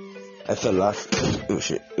I fell off. Oh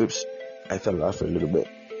shit, oops. I fell off for a little bit,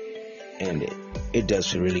 and it does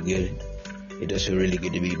feel really good. It does feel really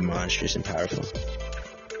good to be monstrous and powerful.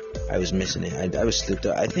 I was missing it. I was slipped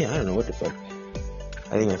up. I don't know what the fuck.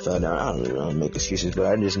 I think I fell down. I don't really want to make excuses, but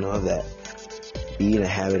I just know that be in a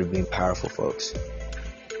habit of being powerful, folks.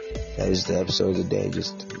 That is the episode of the day.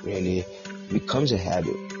 Just really becomes a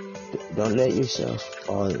habit. Don't let yourself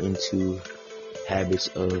fall into habits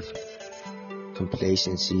of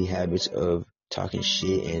complacency, habits of talking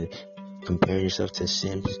shit and comparing yourself to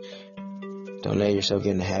simps. Don't let yourself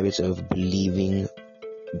get in the habits of believing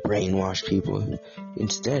brainwashed people.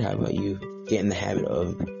 Instead, how about you get in the habit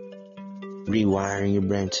of rewiring your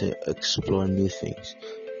brain to explore new things?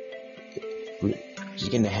 Just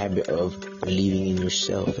get in the habit of believing in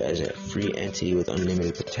yourself as a free entity with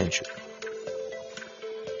unlimited potential.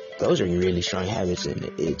 Those are really strong habits, and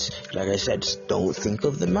it's like I said, just don't think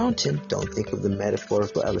of the mountain, don't think of the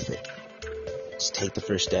metaphorical elephant. Just take the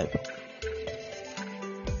first step,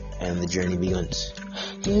 and the journey begins.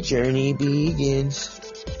 The journey begins.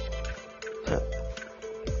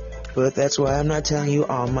 But that's why I'm not telling you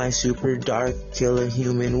all my super dark killer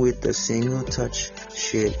human with a single touch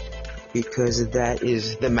shit, because that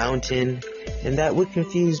is the mountain, and that would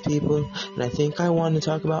confuse people. And I think I want to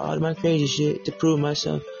talk about all my crazy shit to prove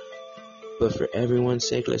myself. But for everyone's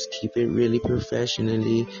sake, let's keep it really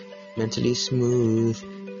professionally, mentally smooth.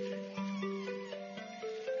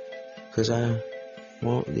 Cause I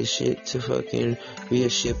want this shit to fucking be a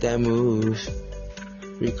ship that moves.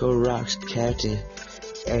 Rico Roxx, Captain.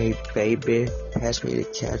 Hey, baby, pass me the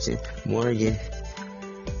Captain Morgan.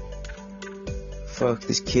 Fuck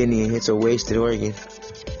this kidney, it's a wasted organ.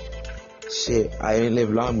 Shit, I didn't live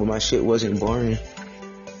long, but my shit wasn't boring.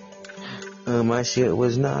 My shit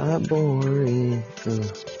was not boring.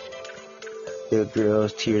 The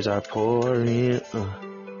girls' tears are pouring.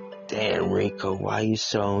 Damn, Rico, why you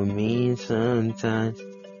so mean sometimes?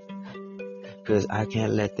 Cause I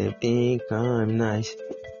can't let them think I'm nice.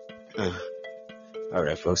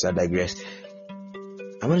 Alright, folks, I digress.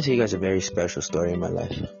 I'm gonna tell you guys a very special story in my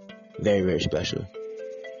life. Very, very special.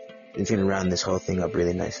 It's gonna round this whole thing up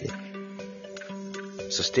really nicely.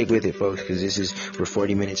 So stick with it, folks, because we're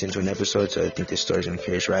 40 minutes into an episode, so I think this story's going to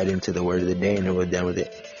carry us right into the word of the day, and then we're done with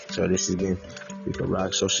it. So this has been Rico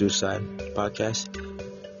Roxx Social Suicide Podcast,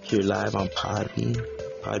 here live on Podbean,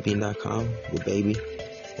 podbean.com, the baby.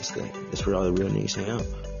 That's where all the real niggas hang out.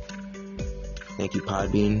 Thank you,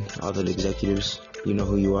 Podbean, all the executives, you know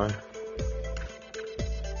who you are.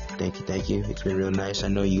 Thank you, it's been real nice. I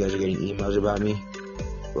know you guys are getting emails about me,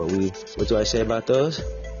 but what do I say about those?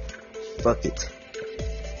 Fuck it.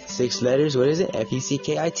 6 letters, what is it?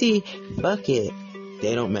 F-U-C-K-I-T. Fuck it.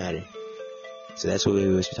 They don't matter. So that's what we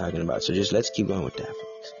was talking about. So just let's keep going with that,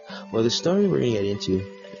 folks. Well, the story we're going to get into,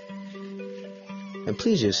 and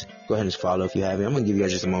please just go ahead and follow if you haven't. I'm going to give you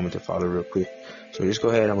guys just a moment to follow real quick. So just go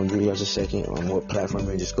ahead. I'm going to give you guys a second on what platform,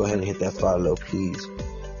 and just go ahead and hit that follow, please.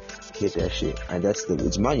 Hit that shit. And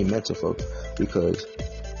it's monumental, folks, because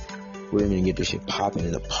we're going to get this shit popping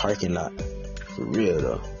in the parking lot. For real,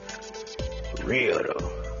 though.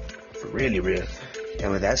 Really real.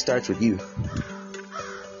 And when that starts with you,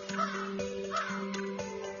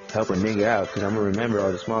 help a nigga out, because I'm going to remember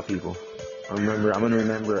all the small people. I'm going to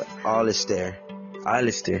remember Alistair. I'm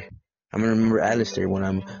going to remember Alistair when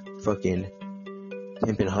I'm fucking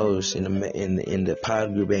pimping hoes in the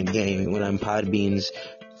pod group and gang, when I'm Podbeans,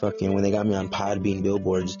 when they got me on Podbean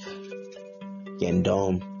billboards getting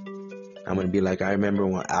dome. I'm going to be like, I remember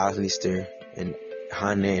when Alistair and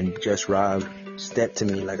Hannah and Just Rob stepped to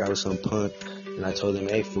me like I was some punk, and I told them,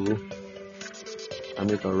 hey fool, I'm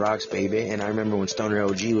Rico Roxx, baby. And I remember when Stoner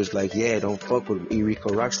OG was like, yeah, don't fuck with Rico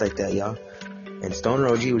Roxx like that, y'all. And Stoner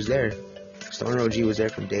OG was there. Stoner OG was there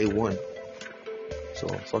from day one. So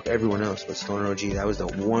fuck everyone else, but Stoner OG, that was the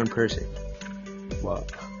one person. Well,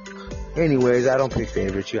 anyways, I don't pick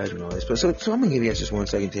favorites, you guys know this. But so I'm gonna give you guys just 1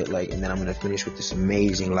 second to hit like, and then I'm gonna finish with this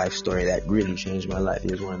amazing life story that really changed my life. It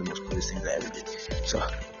was one of the most coolest things I ever did. So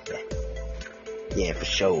yeah, for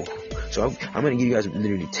sure. So I'm going to give you guys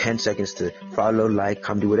literally 10 seconds to follow, like,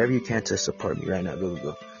 come do whatever you can to support me right now.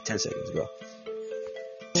 Go. 10 seconds, go.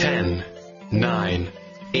 10, 9,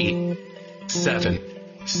 8, 7,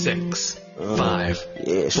 6, 5,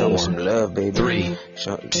 yeah, show 4, me some love, baby. 3,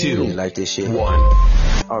 2, like this shit. 1.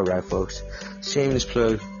 Alright, folks. Shameless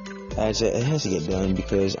plug. It has to get done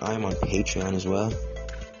because I'm on Patreon as well.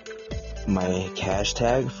 My cash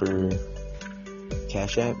tag for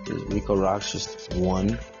Cash App is Rico Roxx, just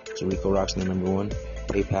 1. So Rico Roxx, the number 1.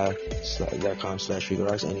 PayPal.com/Rico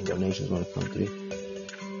Roxx. Any donations want to come through.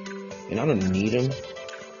 And I don't need them,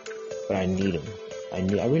 but I need them. I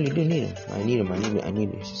really do need them. I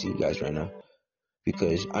need to see you guys right now.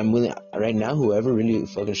 Because I'm willing, right now, whoever really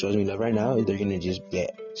fucking shows me love right now, they're going to just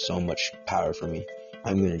get so much power from me.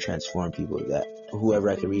 I'm going to transform people that, whoever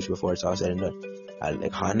I can reach before it's all said and done.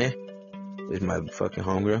 Like Hane is my fucking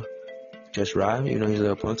homegirl. Just Rob, you know, he's a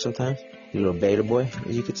little punk sometimes. He's a little beta boy,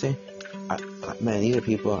 as you could say. Man, these are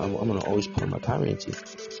people I'm going to always put my power into.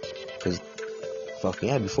 Because, fucking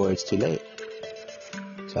yeah, before it's too late.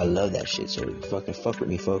 So I love that shit. So fucking fuck with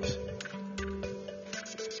me, folks.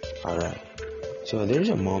 Alright. So there's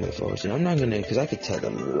a moment, folks. And I'm not going to, because I could tell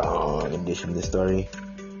the long edition of the story.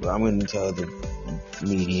 But I'm going to tell the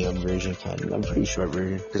medium version, kind of. I'm pretty short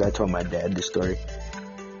version. Because I told my dad this story.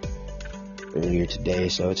 earlier today,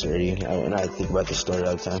 so it's already, and I think about this story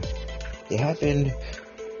all the time. It happened,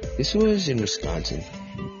 this was in Wisconsin.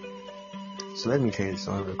 So let me change the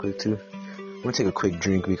song real quick too. I'm gonna take a quick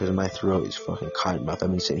drink because my throat is fucking cotton mouth.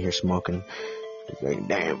 I've been sitting here smoking. It's like,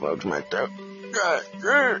 damn, fuck my throat.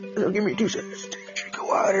 Give me 2 seconds. Take a drink of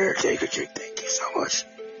water. Take a drink. Thank you so much.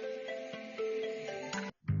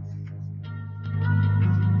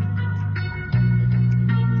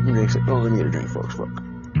 Let me get a drink, folks. Fuck.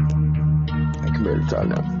 I can barely talk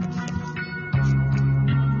now.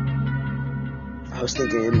 I was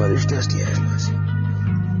thinking of your mother's dusty ass pussy.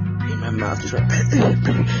 In my mouth just went.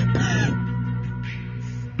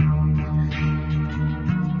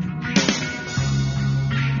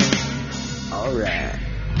 Alright.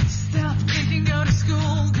 Stop thinking, go to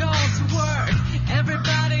school, go to work.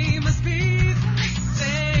 Everybody must be the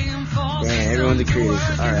same. Yeah, everyone's a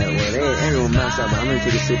creative. Alright, well, everyone messed up. I'm gonna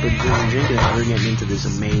take a sip of drink and we're getting into this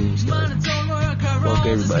amazing story. Fuck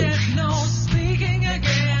everybody.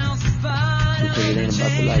 Because it ain't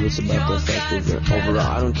about the life, it's about the effect of it. Overall,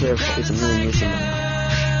 I don't care if it's a million years from now.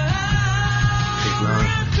 It's long.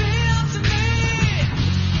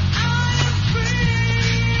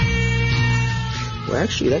 Well,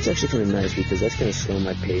 actually, that's actually kind of nice because that's going to slow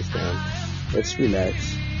my pace down. Let's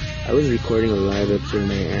relax. I was recording a live episode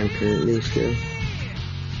and I am currently still.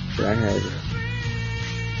 But I had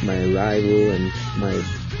my rival and my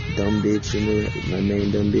dumb bitch in there, my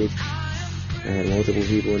main dumb bitch. I had multiple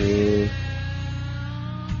people in the room.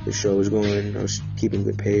 The show was going, I was keeping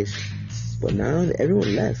good pace. But now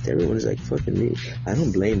everyone left. Everyone's like fucking me. I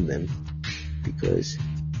don't blame them because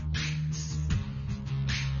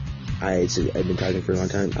I've been talking for a long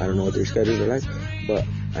time. I don't know what their schedules are like, but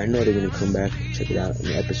I know they're gonna come back and check it out in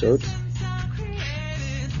the episodes.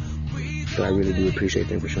 So I really do appreciate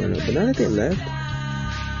them for showing up. But now that they left,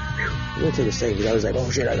 I'm gonna take a second because I was like, oh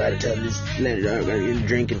shit, I gotta tell this, I gotta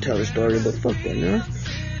drink and tell the story. But fuck that, now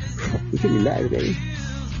we can relax, baby.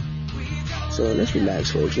 So let's relax,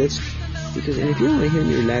 folks. Because if you don't want to hear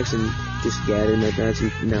me relax and just gather my thoughts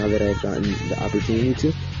now that I've gotten the opportunity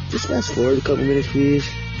to, just fast forward a couple minutes, please.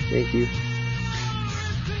 Thank you.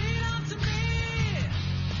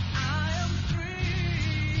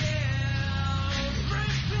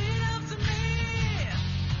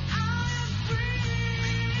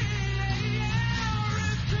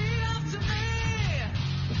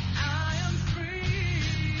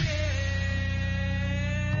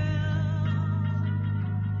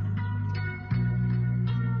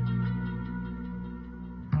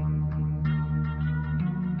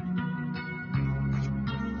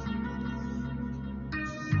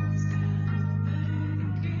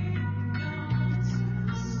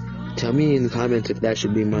 Tell me in the comments if that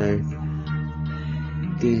should be my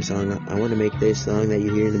theme song. I want to make this song that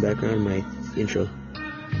you hear in the background my intro.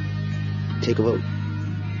 Take a vote.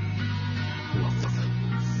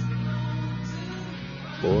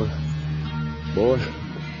 Boy.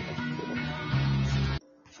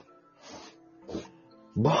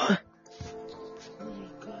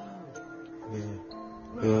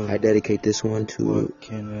 I dedicate this one to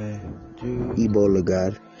Ebola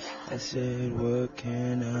God. I said, what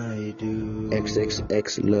can I do?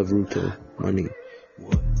 XXX Love Ruto, my nigga.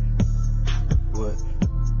 What?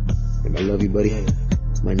 I love you, buddy. Yeah.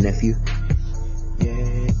 My nephew.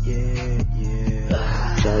 Yeah.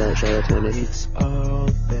 Shout out to my nephew. It's all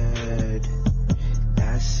bad.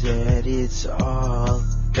 I said it's all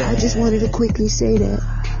bad. I just wanted to quickly say that.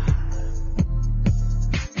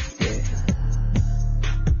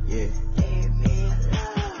 Yeah.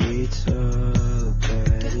 It's all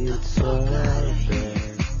bad. It's all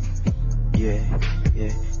bad. Yeah.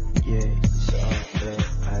 It's all bad.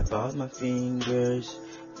 I bought my fingers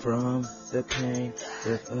from the pain.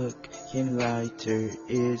 The fucking lighter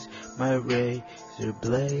is my razor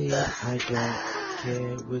blade. I don't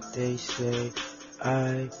care what they say.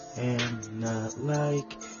 I am not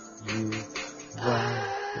like you. Why?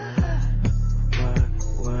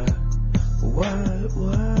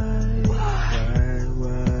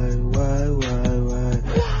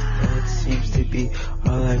 That seems to be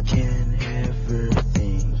all I can ever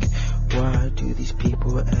think. Why do these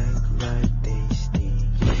people act like they stink?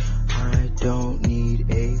 I don't need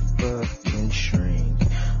a fucking shrink.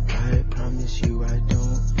 I promise you I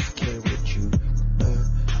don't care what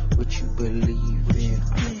you believe in.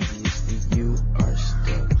 Obviously you are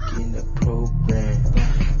stuck in the program.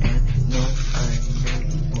 And no, I know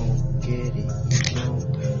you won't get it. You don't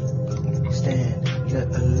stand, let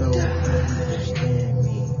alone understand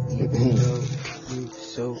me. Even though you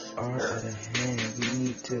so are out of hand, you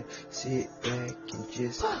need to sit back and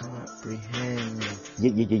just comprehend me.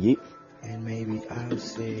 Yeah. And and maybe I'll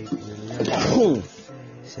save your life.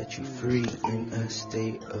 Set you free in a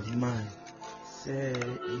state of mind. Set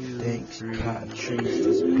you thanks free. Cop trees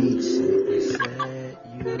was beat set. Set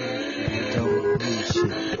you free. Don't need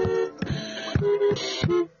shit.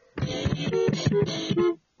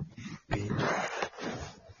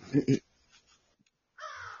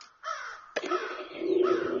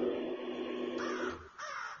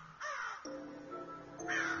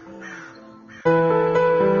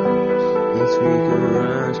 It's Rico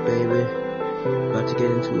Roxx, baby. About to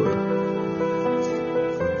get into a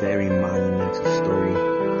very monumental story.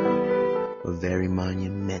 A very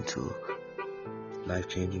monumental,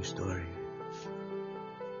 life-changing story.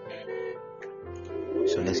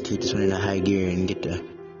 So let's keep this one in a high gear and get the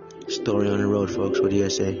story on the road, folks. What do you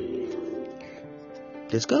guys say?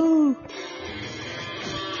 Let's go!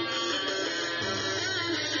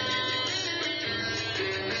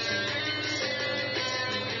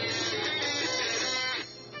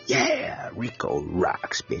 Yeah, Rico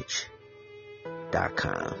Roxx, bitch.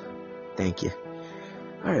 .com. Thank you.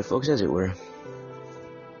 Alright, folks, as it were.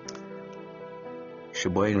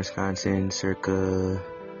 Sheboygan, Wisconsin, circa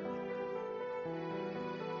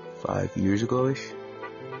 5 years ago-ish.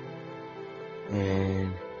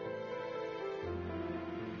 And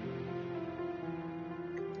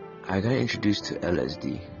I got introduced to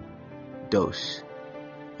LSD. Dose.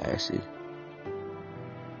 Acid.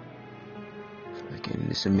 Fucking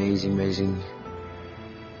this amazing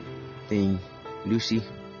thing. Lucy.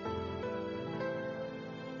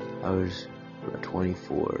 I was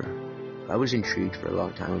 24. I was intrigued for a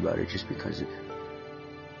long time about it just because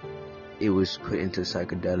it was put into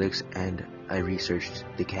psychedelics, and I researched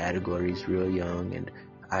the categories real young, and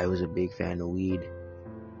I was a big fan of weed.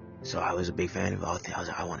 So I was a big fan of all things. I was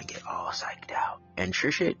like, I want to get all psyched out. And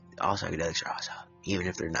sure shit, all psychedelics are awesome. Even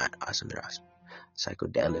if they're not awesome, they're awesome.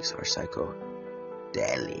 Psychedelics are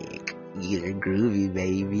psychodelic. Either groovy,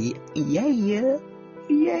 baby. Yeah.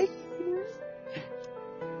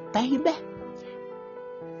 Baby.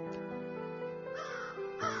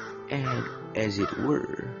 And as it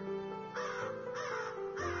were,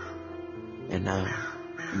 and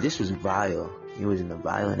this was vial. It was in the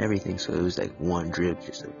vial and everything, so it was like one drip,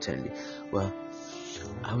 just like 10. Well,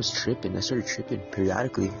 I was tripping. I started tripping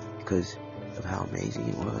periodically because of how amazing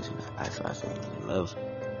it was, and I fell in love.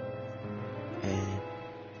 And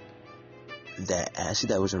that acid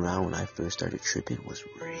that was around when I first started tripping was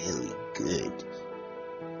really good.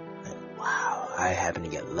 Like, wow, I happen to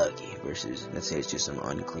get lucky versus, let's say it's just some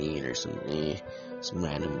unclean or some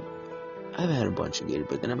random. I've had a bunch of good,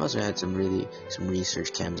 but then I've also had some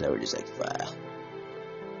research chems that were just like, wow.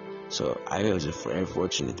 So I was very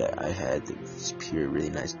fortunate that I had this pure, really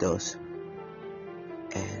nice dose.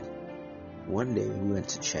 And one day we went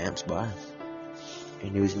to Champ's Bar,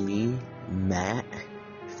 and it was me, Matt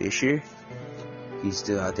Fisher. He's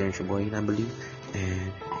still out there in Sheboygan, I believe.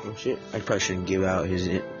 And oh shit, I probably shouldn't give out his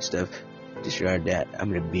stuff. Disregard that. I'm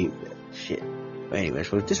gonna beat shit. But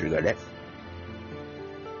anyways, we'll disregard that.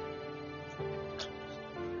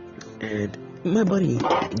 And my buddy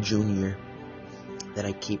Junior, that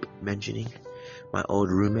I keep mentioning, my old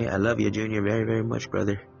roommate. I love you, Junior, very, very much,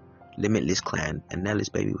 brother. Limitless Clan and Nellis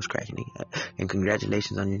baby was cracking it. And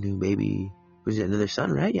congratulations on your new baby. Was it another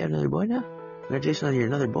son, right? You have another boy now? Congratulations on your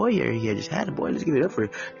another boy. You just had a boy. Let's give it up for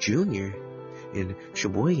Junior in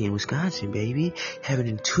Sheboygan, Wisconsin, baby.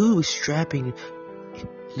 Having 2 strapping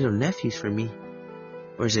little nephews for me.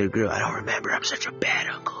 Or is it a girl? I don't remember. I'm such a bad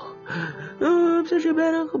uncle. Oh, I'm such a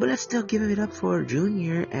bad uncle. But let's still give it up for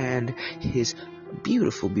Junior and his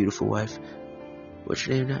beautiful, beautiful wife. What's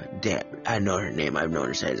her name now? Damn, I know her name. I've known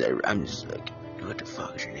her since. I'm just like, what the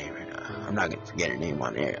fuck is her name right now? I'm not gonna forget her name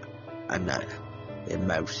on air. I'm not. I'm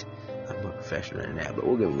more professional than that, but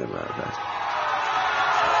we'll give them a round of applause.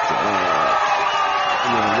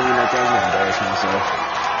 I'm really not trying to embarrass myself.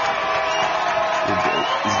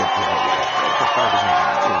 He's the what the fuck is his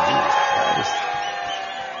name?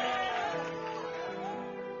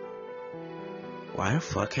 Why the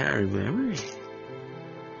fuck can't I remember it?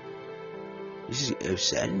 This is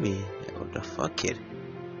upsetting me. What the fuck, kid?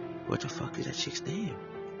 What the fuck is that chick's name?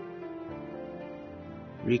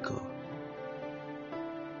 Rico.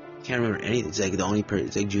 Can't remember anything. It's like the only person.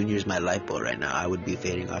 It's like Junior's my life bulb right now. I would be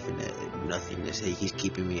fading off into nothingness. He's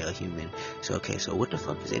keeping me a human. So okay. So what the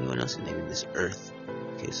fuck is anyone else's name in this earth?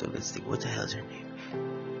 Okay. So let's think. What the hell is her name?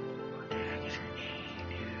 What the heck is her name,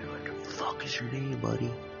 dude? What the fuck is her name,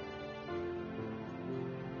 buddy?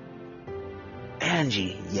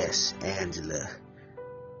 Angie. Yes, Angela.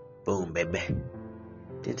 Boom, baby.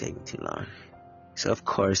 Didn't take me too long. So of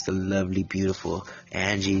course the lovely, beautiful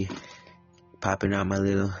Angie popping out my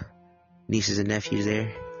little nieces and nephews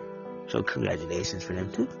there. So congratulations for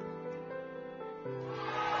them too.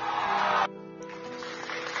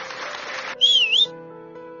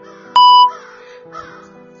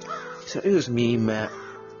 So it was me, Matt,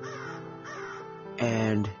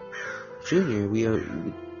 and Junior. We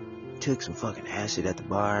took some fucking acid at the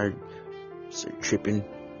bar, started tripping.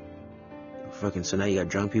 Fucking, so now you got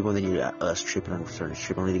drunk people, and then you got us starting to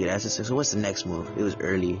trip on really good acid. So what's the next move? It was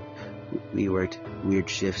early. We worked weird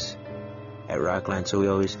shifts at Rockline, so we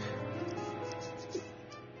always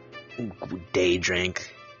day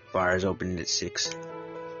drank. Bars opened at 6,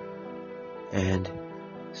 and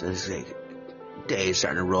so it's like day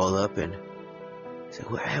starting to roll up, and it's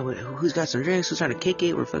like, who's got some drinks? Who's trying to kick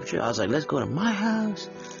it? We're fucking shit. I was like, let's go to my house.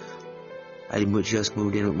 I just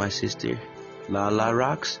moved in with my sister,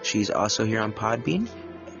 Roxx. She's also here on Podbean. So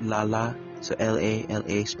Lala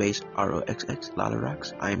space Roxx, Lala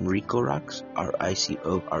Roxx. I'm Rico Roxx,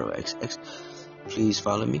 RICO ROXX. Please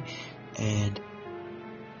follow me. And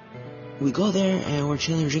we go there and we're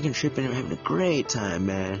chilling, drinking, tripping, and having a great time,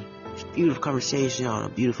 man. It's a beautiful conversation on a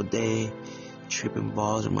beautiful day. Tripping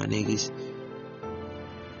balls with my niggas.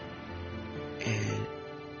 And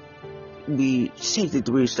we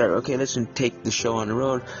start, okay, let's take the show on the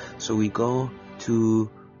road. So we're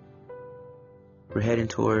heading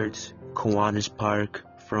towards Kiwanis Park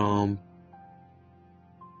from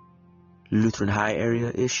Lutheran High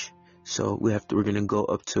area-ish. So we're gonna go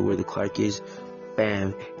up to where the Clark is,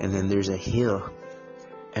 bam, and then there's a hill.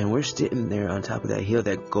 And we're sitting there on top of that hill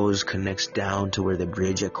that connects down to where the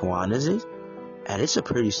bridge at Kiwanis is. And it's a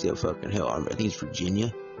pretty still fucking hill. I think it's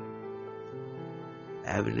Virginia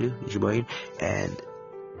Avenue, and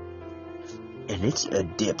it's a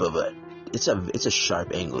dip of it's a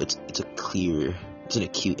sharp angle. It's an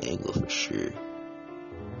acute angle for sure.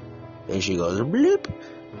 And she goes bloop.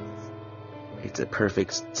 It's a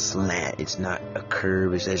perfect slant. It's not a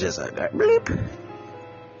curve. It's just like that bloop.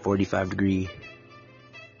 45 degree.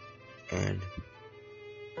 And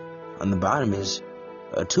on the bottom is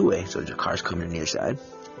a two-way, so the car's coming on the other side.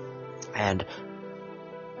 And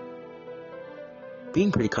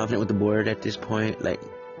being pretty confident with the board at this point, like,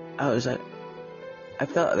 I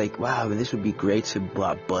felt like, wow, this would be great to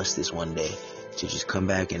bust this one day, to just come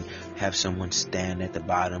back and have someone stand at the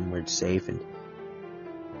bottom where it's safe. And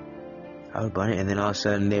I would bun it, and then all of a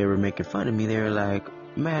sudden they were making fun of me. They were like,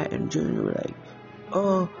 Matt and Junior were like,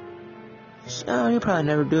 oh, you'll probably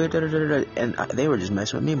never do it, and they were just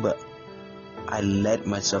messing with me, but I let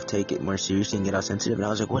myself take it more seriously and get all sensitive, and I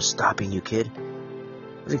was like, what's stopping you, kid? I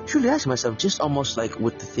was like, truly asking myself, just almost like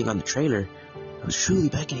with the thing on the trailer, I was truly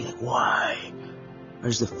beckoning, like, why? Or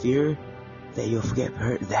is the fear that you'll get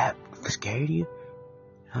hurt that scared you?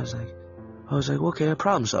 And I was like, okay,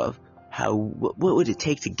 problem solve. What would it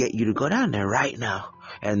take to get you to go down there right now?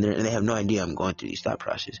 And they have no idea I'm going through these thought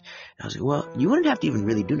processes. And I was like, well, you wouldn't have to even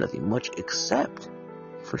really do nothing much except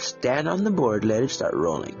for stand on the board, let it start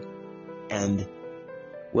rolling. And,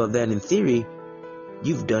 well, then in theory,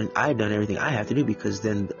 I've done everything I have to do, because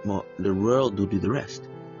then the world will do the rest.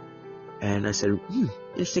 And I said,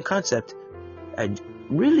 interesting concept. I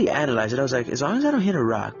really analyzed it. I was like, as long as I don't hit a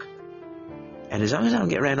rock, and as long as I don't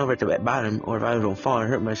get ran over at the bottom, or if I don't fall and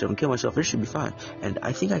hurt myself and kill myself, it should be fine. And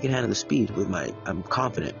I think I can handle the speed with I'm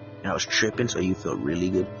confident. And I was tripping, so you feel really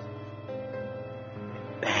good.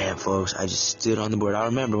 Man, folks, I just stood on the board. I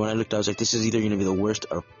remember when I looked, I was like, this is either going to be the worst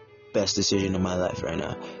or best decision of my life right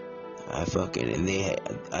now. I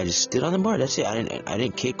just stood on the board. That's it. I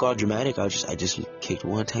didn't kick all dramatic. I just kicked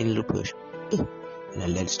one tiny little push, and I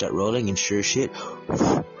let it start rolling. And sure shit,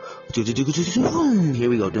 here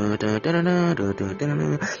we go.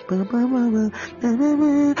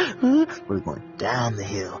 We're going down the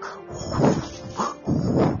hill.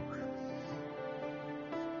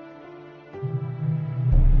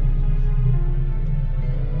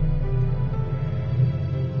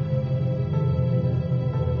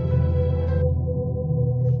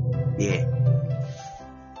 Yeah.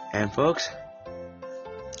 And folks,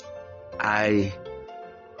 I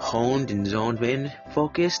honed and zoned in,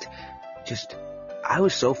 focused. I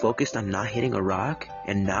was so focused on not hitting a rock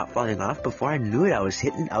and not falling off. Before I knew it, I was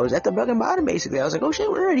at the fucking bottom, basically. I was like, oh shit,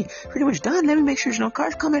 we're already pretty much done. Let me make sure there's no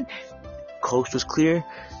cars coming. Coast was clear,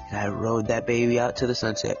 and I rode that baby out to the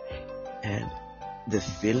sunset. And the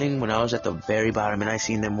feeling when I was at the very bottom and I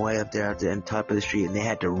seen them way up there at the top of the street, and they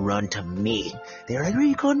had to run to me. They were like,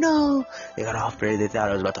 Rico, no. They got all afraid. They thought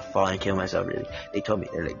I was about to fall and kill myself, really. They told me,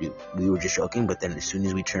 they're like, dude, we were just joking, but then as soon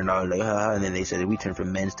as we turned, I was like, and then they said that we turned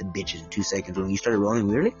from men's to bitches in 2 seconds. When you started rolling,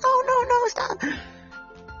 we were like, no, stop.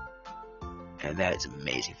 And that's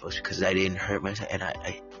amazing, folks, because I didn't hurt myself, and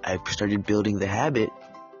I started building the habit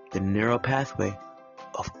the neural pathway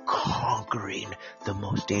of conquering the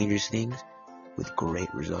most dangerous things with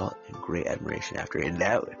great result and great admiration after it. And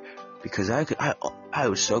that, because I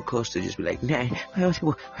was so close to just be like, nah,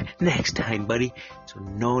 next time, buddy. So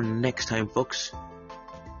no next time, folks.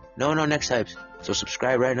 No next times. So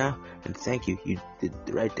subscribe right now, and thank you. You did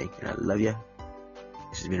the right thing, and I love you.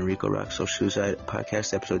 This has been Rico Roxx Social Suicide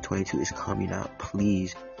Podcast. Episode 22 is coming out.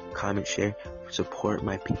 Please comment, share, support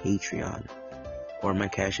my Patreon, or my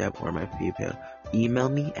Cash App, or my PayPal. Email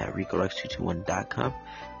me at RicoRoxx221.com.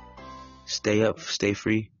 Stay up, stay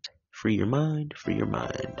free. Free your mind, free your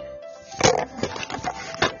mind.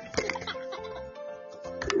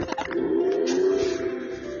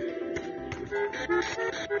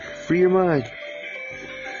 Free your mind.